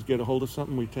Americans get a hold of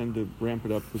something, we tend to ramp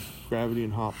it up with gravity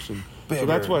and hops. And so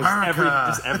that's why.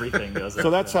 Just everything goes. So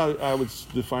that's how I would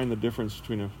define the difference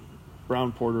between a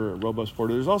brown porter and a robust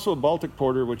porter. There's also a Baltic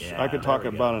porter, which Yeah, I could there talk we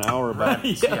go. about an hour about.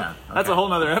 yeah, that's a whole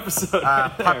nother episode.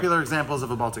 Popular examples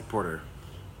of a Baltic porter.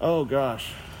 Oh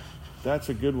gosh, that's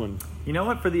a good one. You know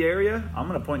what? For the area, I'm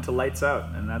going to point to Lights Out,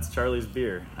 and that's Charlie's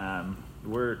beer.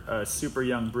 We're a super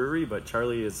young brewery, but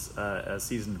Charlie is a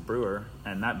seasoned brewer,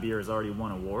 and that beer has already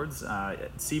won awards.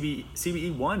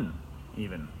 CBE won,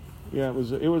 even. Yeah, it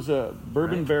was a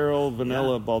bourbon Right. barrel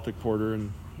vanilla Yeah. Baltic porter,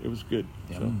 and it was good.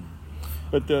 So.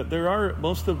 But there are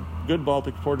most of good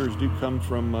Baltic porters do come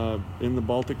from in the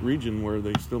Baltic region, where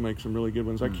they still make some really good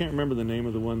ones. I can't remember the name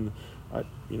of the one.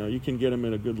 You can get them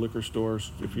in a good liquor store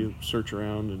if you search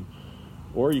around,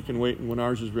 or you can wait, and when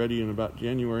ours is ready in about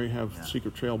January, have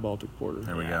Secret Trail Baltic porter.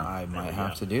 There we go. I might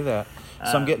have to do that.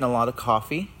 So I'm getting a lot of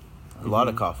coffee. A lot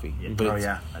of coffee. But Oh, it's,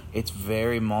 yeah. it's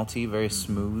very malty, very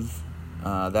smooth.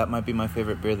 That might be my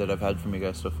favorite beer that I've had from you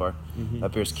guys so far.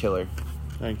 That beer's killer.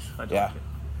 Thanks. I don't Yeah. like it.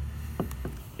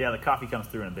 Yeah, the coffee comes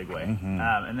through in a big way.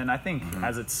 And then I think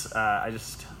as it's,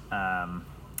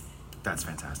 That's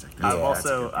fantastic. I've That's a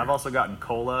good beer. also gotten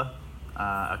cola,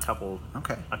 a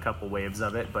couple waves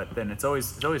of it, but then it's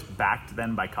always backed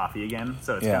then by coffee again.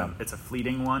 So it's it's a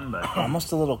fleeting one, but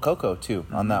Almost a little cocoa, too,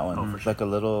 on that one. Oh, for sure. Like a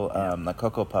little like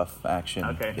Cocoa Puff action.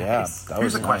 Okay, Yeah. nice. That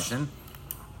Here's was a question.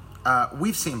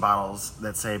 We've seen bottles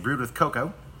that say brewed with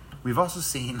cocoa. We've also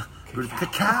seen brewed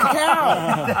with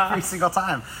cacao. Every single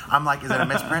time. I'm like, is it a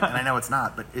misprint? And I know it's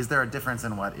not, but is there a difference,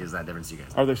 and what is that difference, you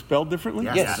guys? Are they spelled differently?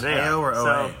 Yes. they AO or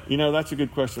are. OA? So- That's a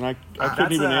good question. I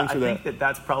couldn't even answer I that. think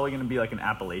that's probably going to be like an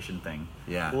appellation thing.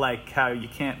 Yeah. Like how you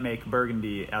can't make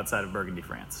Burgundy outside of Burgundy,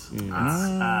 France.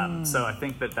 So I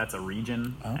think that's a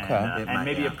region. Okay. And, It might,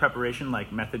 maybe yeah. a preparation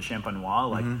like Method Champenois.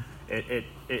 Like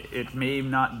it may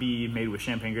not be made with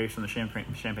champagne grapes from the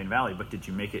Champagne Valley, but did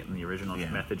you make it in the original Yeah.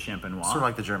 Method Champenois? Sort of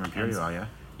like the German And- Pure Law, yeah?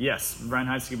 Yes,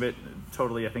 Reinheitsgebot,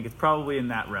 totally. I think it's probably in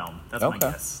that realm. That's my Okay.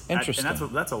 guess. Interesting. And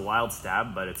that's a wild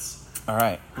stab, but it's All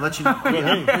right. I'll let you know.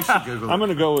 Yeah, we should Google it. I'm going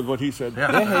to go with what he said.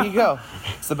 Yeah, here you go.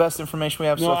 It's the best information we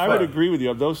have No, so I far. would agree with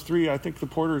you. Of those three, I think the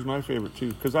porter is my favorite too,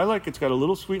 because I like it's got a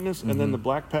little sweetness, and then the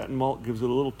black patent malt gives it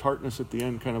a little tartness at the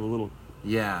end, kind of a little.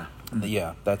 Yeah.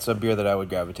 Yeah, that's a beer that I would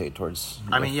gravitate towards.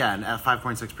 I mean, yeah, and at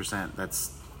 5.6%,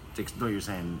 that's what you're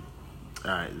saying.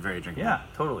 Very drinkable. yeah,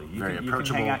 totally. You Very can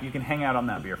approachable. hang out. You can hang out on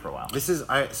that beer for a while. This is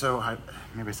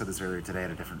maybe I said this earlier today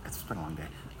at a different. It's been a long day.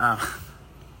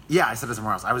 Yeah, I said it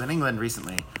somewhere else. I was in England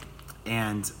recently,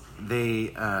 and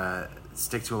they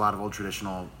stick to a lot of old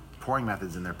traditional pouring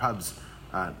methods in their pubs,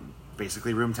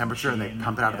 basically room temperature, and they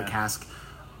pump it out of the cask.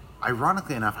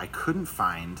 Ironically enough, I couldn't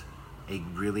find a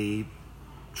really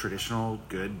traditional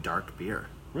good dark beer.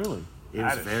 Really? It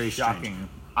was That is very shocking. strange.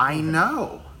 I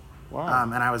know. Wow.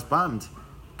 And I was bummed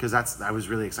because I was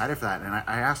really excited for that. And I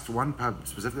asked one pub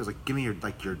specifically, I was like, give me your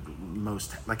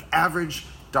most average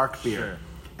dark beer. Sure.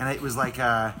 And it was like,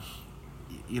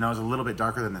 it was a little bit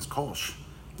darker than this Kolsch.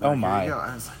 Oh, Here my. you go.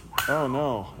 I was like, Oh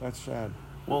no, that's sad.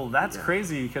 Well, that's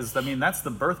crazy because that's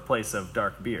the birthplace of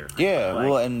dark beer. Yeah, Like,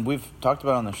 well, and we've talked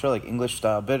about on the show, like English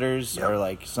style bitters Yep. are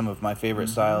like some of my favorite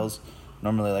styles.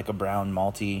 Normally like a brown,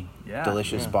 malty, Yeah.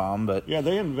 delicious Yeah. bomb, but Yeah,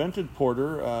 they invented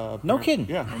porter. No kidding.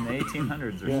 Yeah. in the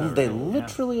 1800s or Yeah. so. they right?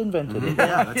 literally invented it.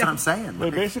 yeah, that's what I'm saying.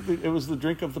 They basically, it was the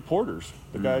drink of the porters,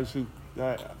 the guys who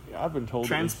I've been told. it was-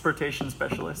 Transportation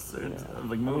specialists, or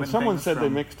like moving. someone things said they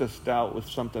from- mixed a stout with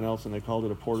something else and they called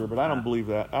it a porter, but I don't believe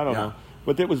that. I don't Yeah. know.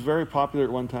 But it was very popular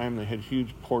at one time. They had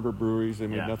huge porter breweries. They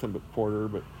made Yeah. nothing but porter,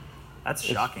 but That's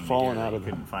fallen shocking. Fallen out out of you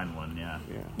the- couldn't find one. Yeah.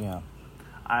 yeah. Yeah.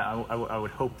 I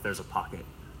would hope there's a pocket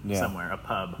somewhere, a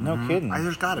pub. No kidding.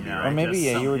 There's got to be, Yeah. right? Or maybe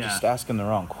Just you were some- just asking the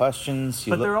wrong questions.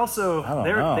 But they're also I don't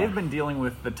know. they've been dealing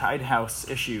with the Tide House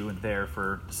issue there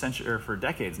for for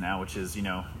decades now, which is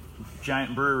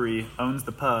giant brewery owns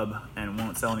the pub and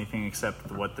won't sell anything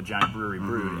except what the giant brewery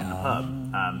brewed in the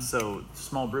pub. So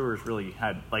small brewers really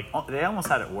had they almost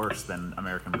had it worse than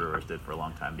American brewers did for a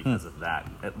long time because of that.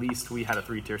 At least we had a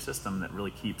 3-tier system that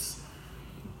really keeps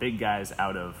big guys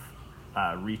out of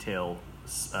retail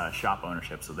shop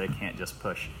ownership, so they can't just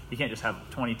push. You can't just have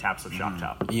 20 taps of Shock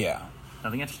Top. Yeah.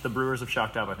 Nothing against the brewers of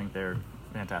Shock Top. I think they're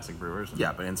fantastic brewers.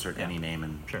 Yeah, but insert any name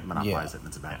and monopolize it, and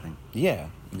it's a bad thing. Yeah,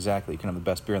 exactly. You can have the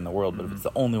best beer in the world, but if it's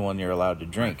the only one you're allowed to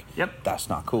drink, Yep. that's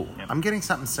not cool. Yep. I'm getting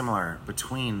something similar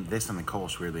between this and the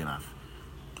Kolsch, weirdly enough.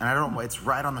 And I don't know, it's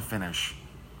right on the finish.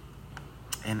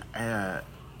 And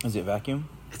Is it vacuum?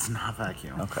 it's not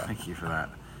vacuum. Okay. Thank you for that.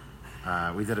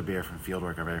 We did a beer from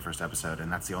Fieldwork, our very first episode,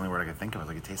 and that's the only word I could think of. I was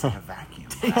like, it tastes like a vacuum.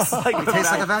 It tastes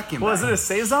like a vacuum Was bag. it a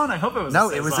saison? I hope it was. No,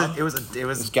 a it was saison. it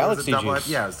was Galaxy double, juice.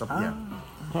 Yeah, it was double,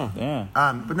 Yeah.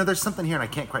 but no, there's something here, and I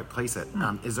can't quite place it.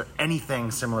 Is there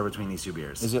anything similar between these two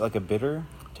beers? Is it like a bitter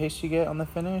taste you get on the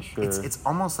finish? Or? It's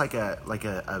almost like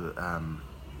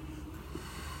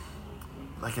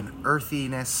like an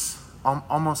earthiness,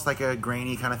 almost like a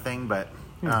grainy kind of thing, but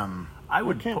I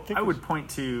would can't think I of- would point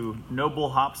to noble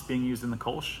hops being used in the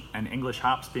Kolsch and English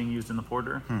hops being used in the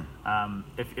porter.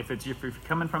 If you're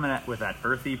coming from it with that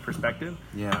earthy perspective,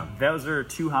 Yeah. those are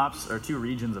two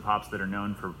regions of hops that are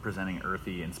known for presenting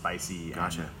earthy and spicy.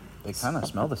 gotcha. They kind of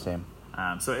smell the same.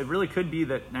 So it really could be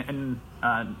that, and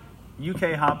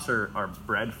UK hops are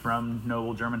bred from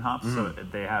noble German hops, so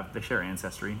they share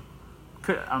ancestry.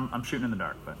 I'm shooting in the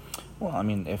dark, but Well, I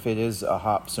mean, if it is a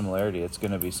hop similarity, it's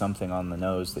going to be something on the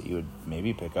nose that you would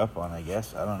maybe pick up on, I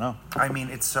guess. I don't know. I mean,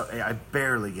 it's so I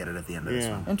barely get it at the end of this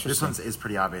Yeah. one. Interesting. This one is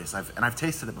pretty obvious. I've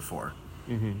tasted it before.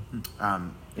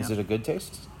 Is it a good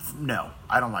taste? No,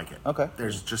 I don't like it. Okay.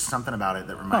 There's just something about it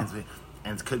that reminds me,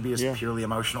 and it could be just Yeah. purely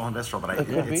emotional and visceral, but It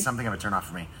could be. it's something of a turn off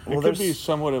for me. Well, it could be there's-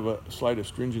 somewhat of a slight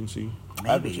astringency,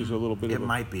 Maybe. which is a little bit It of a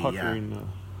might be, yeah. puckering.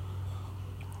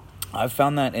 I've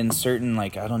found that in certain,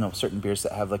 certain beers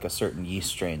that have like a certain yeast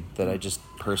strain that I just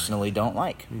personally don't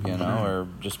like, or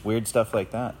just weird stuff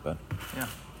like that. But yeah.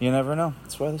 you never know.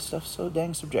 That's why this stuff's so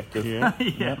dang subjective. Yeah.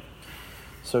 Yeah.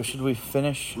 So should we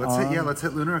finish? Let's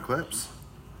hit Lunar Eclipse.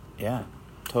 Yeah.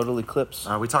 Total Eclipse.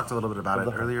 We talked a little bit about it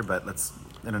Love that. earlier, but let's,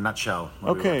 in a nutshell. what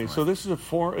are we Okay, working so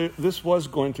with? this was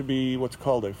going to be what's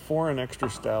called a foreign extra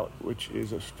stout, which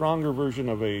is a stronger version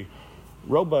of a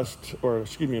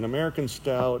an American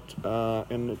stout,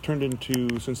 and it turned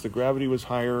into, since the gravity was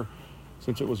higher,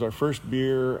 since it was our first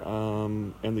beer,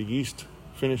 and the yeast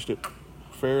finished it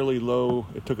fairly low,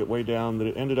 it took it way down, that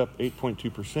it ended up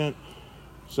 8.2%.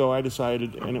 So I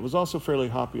decided, and it was also fairly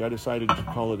hoppy, I decided to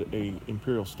call it a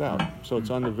Imperial Stout. So it's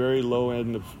on the very low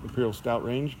end of Imperial Stout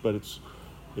range, but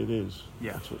it is.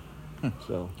 Yeah. That's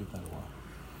so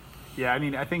Yeah, I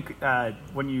mean, I think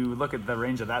when you look at the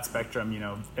range of that spectrum,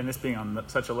 and this being on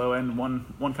such a low end,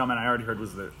 one comment I already heard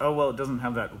was that, it doesn't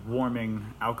have that warming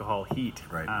alcohol heat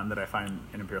Right. that I find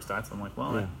in Imperial Stouts. I'm like,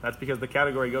 Yeah. that's because the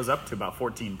category goes up to about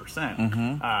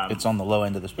 14%. It's on the low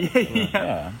end of the spectrum.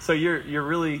 Yeah. So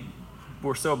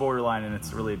we're so borderline, and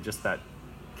it's really just that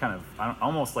kind of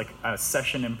almost like a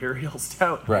session Imperial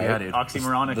Stout. Right. Yeah, dude.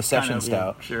 Oxymoronic. The session kind of,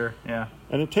 stout. Sure. Yeah.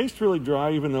 And it tastes really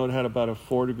dry, even though it had about a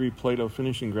 4-degree Plato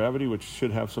finishing gravity, which should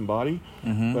have some body.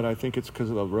 But I think it's because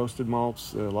of the roasted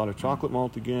malts, a lot of chocolate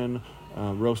malt again,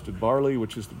 roasted barley,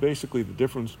 which is basically the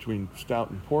difference between stout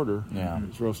and porter. Yeah.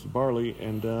 It's roasted barley.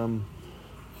 And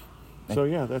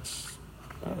that's...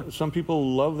 some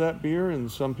people love that beer,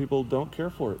 and some people don't care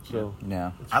for it. So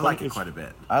Yeah. I like it it's- quite a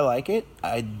bit. I like it.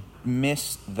 I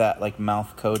miss that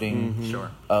mouth coating Sure.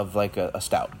 of a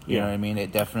stout. You know Yeah. what I mean?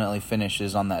 It definitely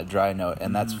finishes on that dry note,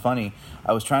 and that's funny.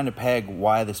 I was trying to peg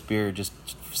why this beer just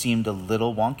seemed a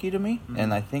little wonky to me,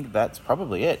 and I think that's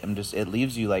probably it. It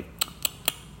leaves you like,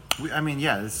 This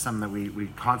is something that we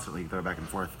constantly throw back and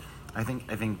forth. I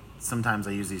think sometimes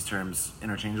I use these terms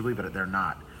interchangeably, but they're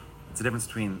not. It's a difference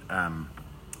between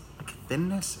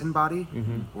thinness in body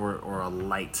or a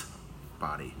light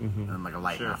body, and like a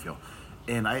light Sure. mouthfeel.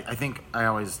 And I think I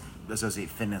always associate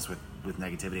thinness with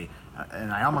negativity.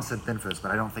 And I almost said thin for this,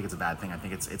 but I don't think it's a bad thing. I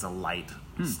think it's a light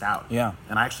stout. Yeah.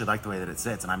 And I actually like the way that it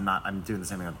sits. And I'm doing the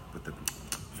same thing with the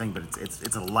thing, but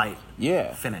it's a light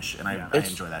Yeah. finish, and I It's-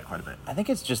 enjoy that quite a bit. I think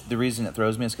it's just the reason it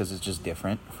throws me is because it's just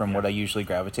different from what I usually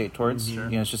gravitate towards.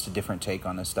 It's just a different take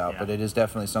on a stout, Yeah. but it is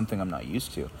definitely something I'm not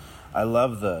used to. I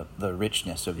love the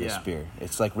richness of this Yeah. beer.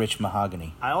 It's like rich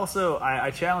mahogany. I also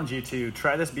I challenge you to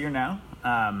try this beer now,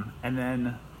 and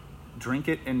then drink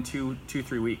it in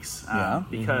 3 weeks.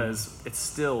 Because it's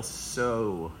still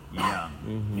so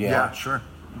young. Yeah, sure.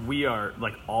 We are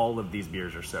like all of these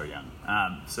beers are so young.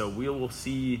 So we will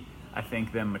see. I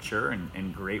think them mature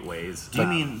in great ways. Do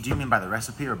you mean by the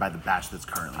recipe or by the batch that's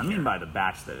currently? I mean by the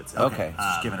batch that it's in. Okay.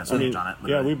 Just giving us an age on it.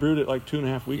 Yeah, we brewed it like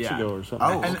 2.5 weeks ago or something.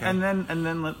 Oh, and, okay. and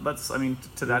then let's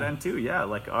to that end too. Yeah,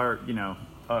 like our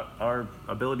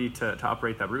ability to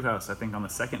operate that brew house, I think on the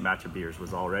second batch of beers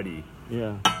was already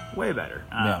way better.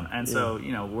 And so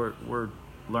we're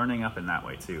learning up in that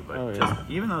way too. But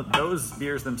even though those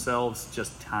beers themselves,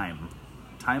 just time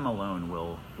alone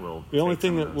will. The only take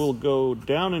thing some of that those. will go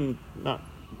down in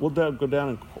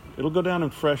it'll go down in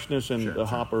freshness and the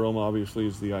hop aroma obviously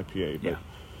is the IPA. But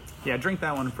Yeah, drink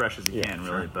that one fresh as you can,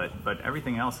 really. But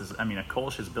everything else is, I mean, a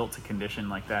Kolsch is built to condition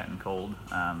like that in cold.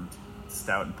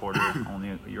 Stout and porter,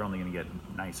 you're only going to get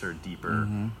nicer, deeper,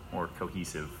 more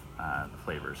cohesive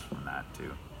flavors from that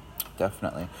too.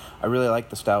 Definitely. I really like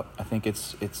the stout. I think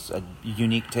it's a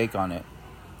unique take on it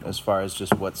as far as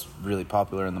just what's really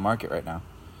popular in the market right now.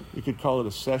 you could call it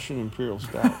a session imperial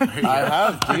stout. I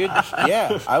have, dude.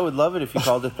 Yeah, I would love it if you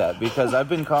called it that because I've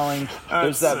been calling.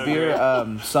 There's that so beer,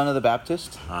 Son of the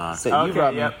Baptist, that you okay,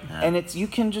 brought me, yep. and it's you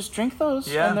can just drink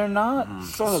those, Yeah. and they're not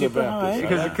Son of the super Baptist.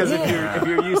 high. Because if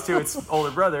you're used to its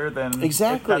older brother, then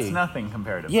Exactly. that's nothing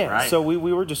comparatively. Yeah, right? so we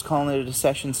were just calling it a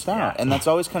session stout, Yeah. and that's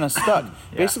always kind of stuck.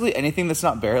 Basically, anything that's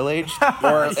not barrel aged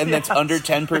and that's under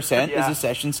 10% is Yeah. a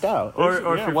session stout. or if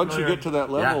yeah, you're once you familiar- get to that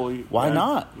level, Why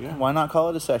not? Yeah. Why not call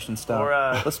it a session stout?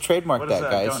 Or, Let's trademark what is that,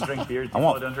 that? guys. Don't drink beer. I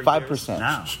want Don't drink 5%.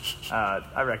 Now,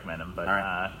 I recommend them, but All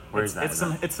right. Where is that?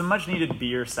 it's some much needed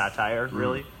beer satire,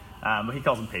 really. But he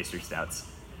calls them pastry stouts.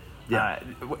 Yeah.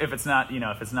 If it's not,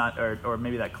 or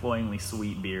maybe that cloyingly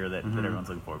sweet beer that everyone's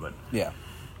looking for, but Yeah.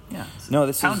 yeah, it's No,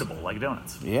 this is- poundable like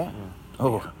donuts. Yeah.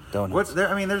 Oh, donuts. what's there?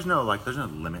 I mean, there's no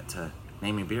limit to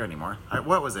naming beer anymore.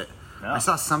 What was it? No. I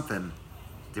saw something.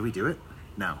 Did we do it?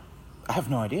 No. I have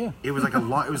no idea. It was like a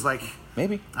long. It was like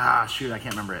Maybe. I can't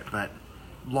remember it, but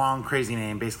long crazy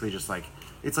name. Basically, just like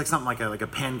it's like something like a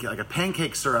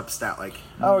pancake syrup stout. Like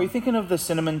Oh, are you thinking of the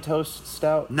cinnamon toast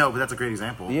stout? no, but that's a great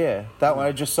example. Yeah, that one.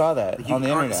 I just saw that You- on the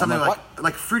or internet. I'm something like,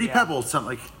 like fruity pebbles.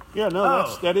 Something like Yeah,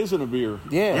 no, that isn't a beer.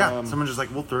 Yeah. yeah. Someone just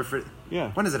like we'll throw fruit.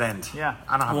 Yeah. When does it end? Yeah.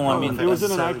 I don't have. Well, a I problem mean, with It was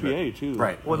in an necessarily, IPA too. but-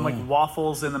 Right. With like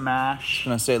waffles in the mash, I'm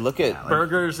gonna say, look at.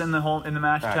 burgers in the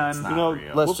mash That's tun. not You know,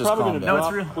 real. Let's we're just probably calm gonna down. No, drop.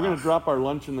 it's real. We're gonna drop our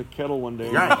lunch in the kettle one day.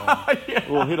 Right.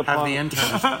 We'll hit upon Have the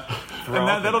interns. And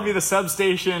that'll be the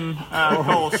Substation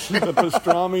Kolsch. the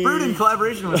pastrami. Brewed in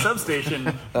collaboration with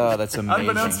Substation, Oh, that's amazing.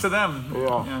 unbeknownst to them.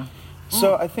 Yeah.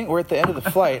 So I think we're at the end of the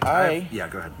flight. I Yeah,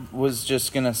 go ahead. was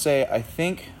just gonna say, I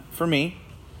think for me,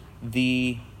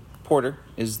 the porter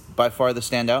is by far the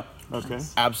standout. Okay.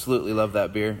 Absolutely love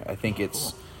that beer. I think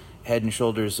it's head and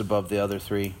shoulders above the other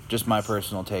three. Just my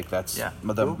personal take. That's Yeah.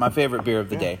 my favorite beer of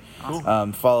the day.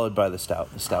 Followed by the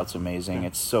stout. The stout's amazing.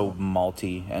 It's so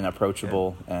malty and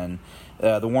approachable, and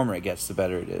the warmer it gets, the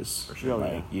better it is. For sure.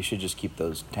 Like, you should just keep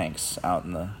those tanks out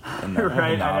in the Right, in the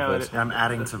I know. office. Yeah, I'm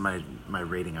adding to my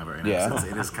rating of it right now. Yeah. Since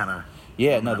it is kind of.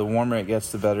 Yeah, no, the warmer it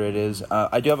gets, the better it is.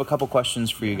 I do have a couple questions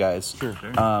for you guys. Sure.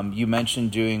 You mentioned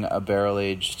doing a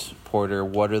barrel-aged porter.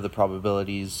 What are the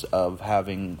probabilities of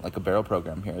having like a barrel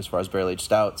program here as far as barrel-aged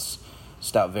stouts,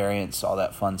 stout variants, all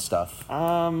that fun stuff?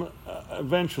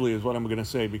 Eventually is what I'm going to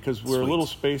say because we're a little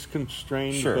space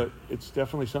constrained, Sure. but it's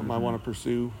definitely something I want to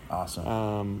pursue.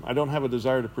 Awesome. I don't have a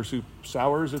desire to pursue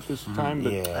sours at this time,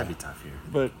 but Yeah. That'd be tough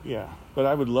here. but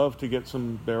I would love to get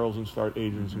some barrels and start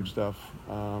aging some stuff.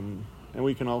 And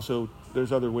we can also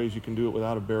there's other ways you can do it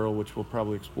without a barrel, which we'll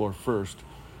probably explore first,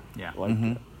 Yeah. like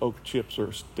oak chips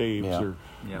or staves Yeah. or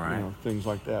Yeah. things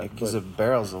like that. Because But a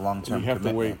barrel's a long-term you have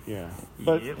commitment. to wait, yeah.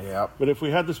 But Yep. Yeah. but if we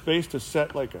had the space to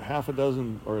set like a half a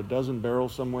dozen or a dozen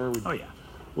barrels somewhere, Oh yeah.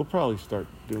 we'll probably start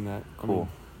doing that. I mean, Cool.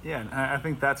 Yeah, and I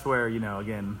think that's where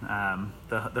again,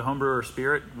 the homebrewer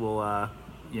spirit will. I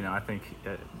think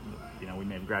we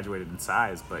may have graduated in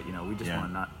size, but we just Yeah.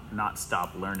 want to not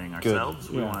stop learning ourselves.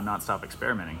 We Yeah. want to not stop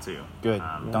experimenting too. Good.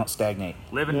 Don't stagnate.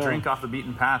 Live and Yeah. drink off the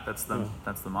beaten path. That's the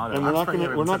motto. and we're not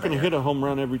forgetting gonna said that hit yet. a home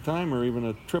run every time or even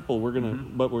a triple. We're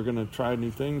gonna try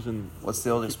new things and What's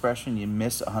the old expression? You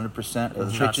miss 100% of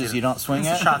the Shots pitches you don't swing it's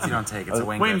at? the shots you don't take. It's a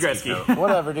Wayne Wayne Gretzky. Gretzky. quote.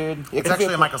 Whatever, dude. It's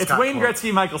actually a Michael It's Scott Wayne quote.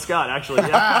 Gretzky, Michael Scott, actually.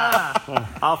 Yeah.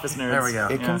 Office nerds. There we go.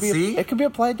 It can be. See? It can be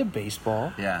applied to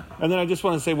baseball. Yeah. And then I just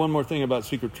want to say one more thing about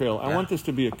Secret Trail. I Yeah. want this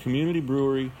to be a community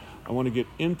brewery. I want to get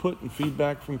input and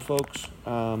feedback from folks.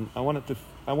 I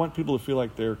want people to feel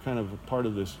like they're kind of a part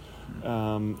of this,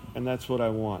 and that's what I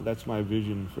want. That's my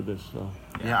vision for this. So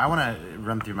Yeah, I want to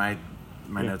run through my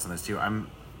notes on this too. I'm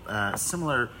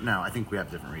similar. No, I think we have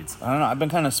different reads. I don't know. I've been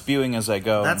kind of spewing as I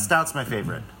go. That stout's my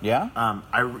favorite. Yeah?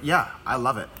 I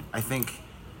love it. I think,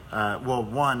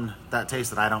 one, that taste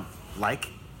that I don't like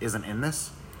isn't in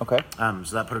this. Okay.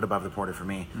 So that put it above the porter for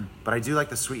me. But I do like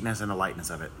the sweetness and the lightness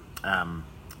of it.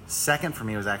 Second for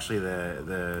me was actually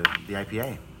the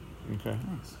IPA. Okay.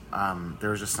 There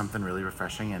was just something really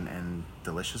refreshing and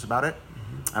delicious about it.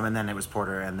 And then it was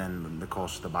porter, and then the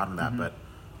Kolsch at the bottom of that. But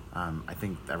I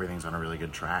think everything's on a really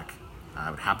good track. I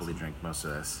would happily drink most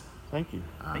of this. Thank you.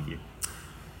 Thank you.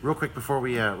 Real quick before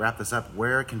we wrap this up,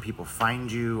 where can people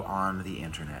find you on the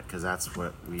internet? Because that's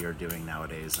what we are doing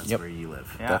nowadays. That's where you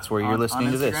live. Yeah. That's where you're listening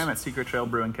on to this. Instagram at Secret Trail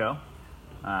Brewing Co.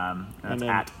 That's then-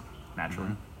 at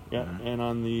naturally. Yeah, and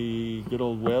on the good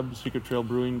old web,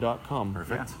 secrettrailbrewing.com.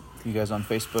 Perfect. You guys on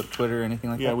Facebook, Twitter, anything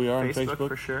like Yeah, that? we are on Facebook, Facebook.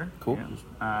 for sure. Cool.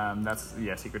 Yeah. That's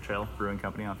Secret Trail Brewing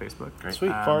Company on Facebook. Great. Sweet.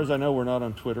 As far as I know, we're not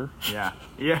on Twitter. Yeah,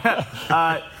 yeah.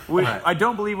 I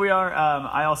don't believe we are.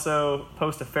 I also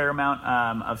post a fair amount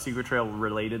of Secret Trail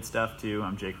related stuff too.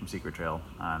 I'm Jake from Secret Trail.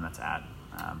 That's at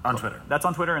On Twitter. That's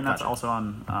on Twitter, and that's Gotcha. also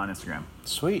on Instagram.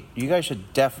 Sweet. You guys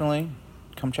should definitely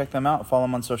come check them out. Follow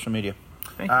them on social media.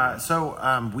 Thank you.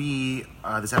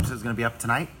 This episode is going to be up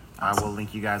tonight. We'll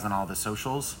link you guys on all the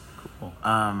socials. Cool.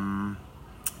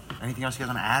 Anything else you guys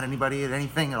want to add? Anybody?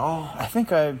 Anything at all? I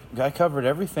think I covered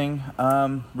everything.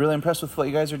 Really impressed with what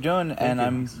you guys are doing, and you.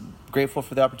 I'm grateful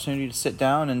for the opportunity to sit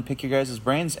down and pick your guys'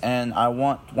 brains. And I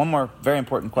want one more very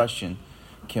important question.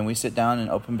 Can we sit down and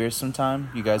open beers sometime?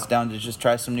 You guys down to just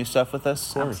try some new stuff with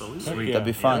us? Absolutely. Heck That'd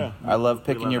be fun. Yeah. I love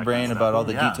picking love your that brain kind of about stuff. all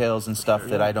the Yeah. details and stuff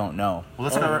that I don't know. Well,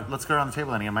 let's go around the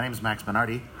table again. My name is Max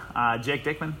Bernardi. Jake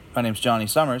Dickman. My name's Johnny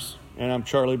Summers, And I'm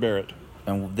Charlie Barrett.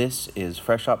 and this is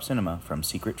Fresh Hop Cinema from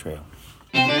Secret Trail.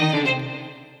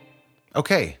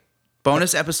 Okay,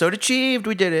 Bonus episode achieved.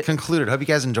 We did it. concluded. Hope you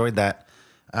guys enjoyed that.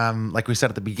 Like we said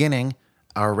at the beginning,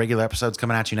 our regular episode's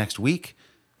coming at you next week.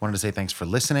 Wanted to say thanks for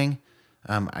listening.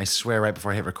 I swear right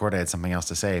before I hit record, I had something else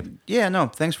to say. Yeah, no,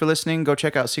 thanks for listening. Go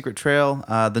check out Secret Trail.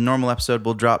 The normal episode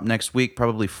will drop next week,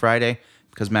 probably Friday,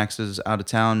 because Max is out of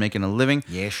town making a living.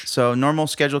 Yes. So normal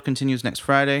schedule continues next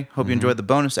Friday. Hope you enjoyed the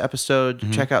bonus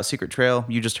episode. Check out Secret Trail.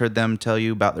 You just heard them tell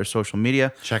you about their social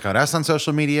media. Check out us on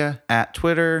social media. At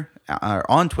Twitter,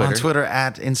 on Twitter. On Twitter,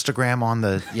 at Instagram, on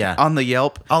the On the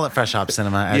Yelp. all at Fresh Hop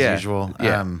Cinema as Yeah. usual.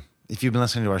 Yeah. If you've been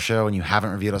listening to our show and you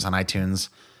haven't reviewed us on iTunes,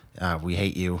 we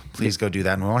hate you. Please go do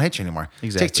that, and we won't hate you anymore.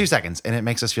 Exactly. It takes 2 seconds, and it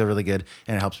makes us feel really good,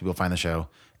 and it helps people find the show,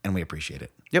 and we appreciate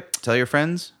it. Yep. Tell your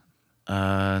friends.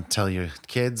 Tell your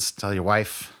kids, tell your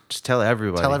wife, Just tell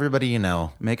everybody. tell everybody you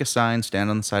know. Make a sign, stand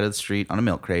on the side of the street on a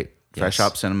milk crate. Fresh Yes.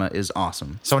 Hop Cinema is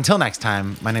awesome. So until next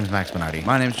time, my name is Max Bernardi.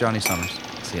 My name's Johnny Summers.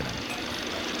 See you then.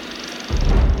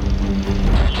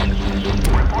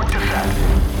 Report to set.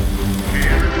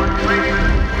 Everyone ready?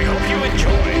 We hope you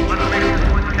enjoy. Let's make this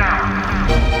one count.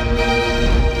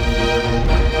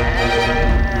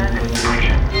 And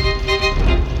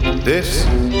action. This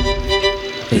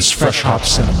is Fresh Hop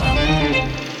Cinema.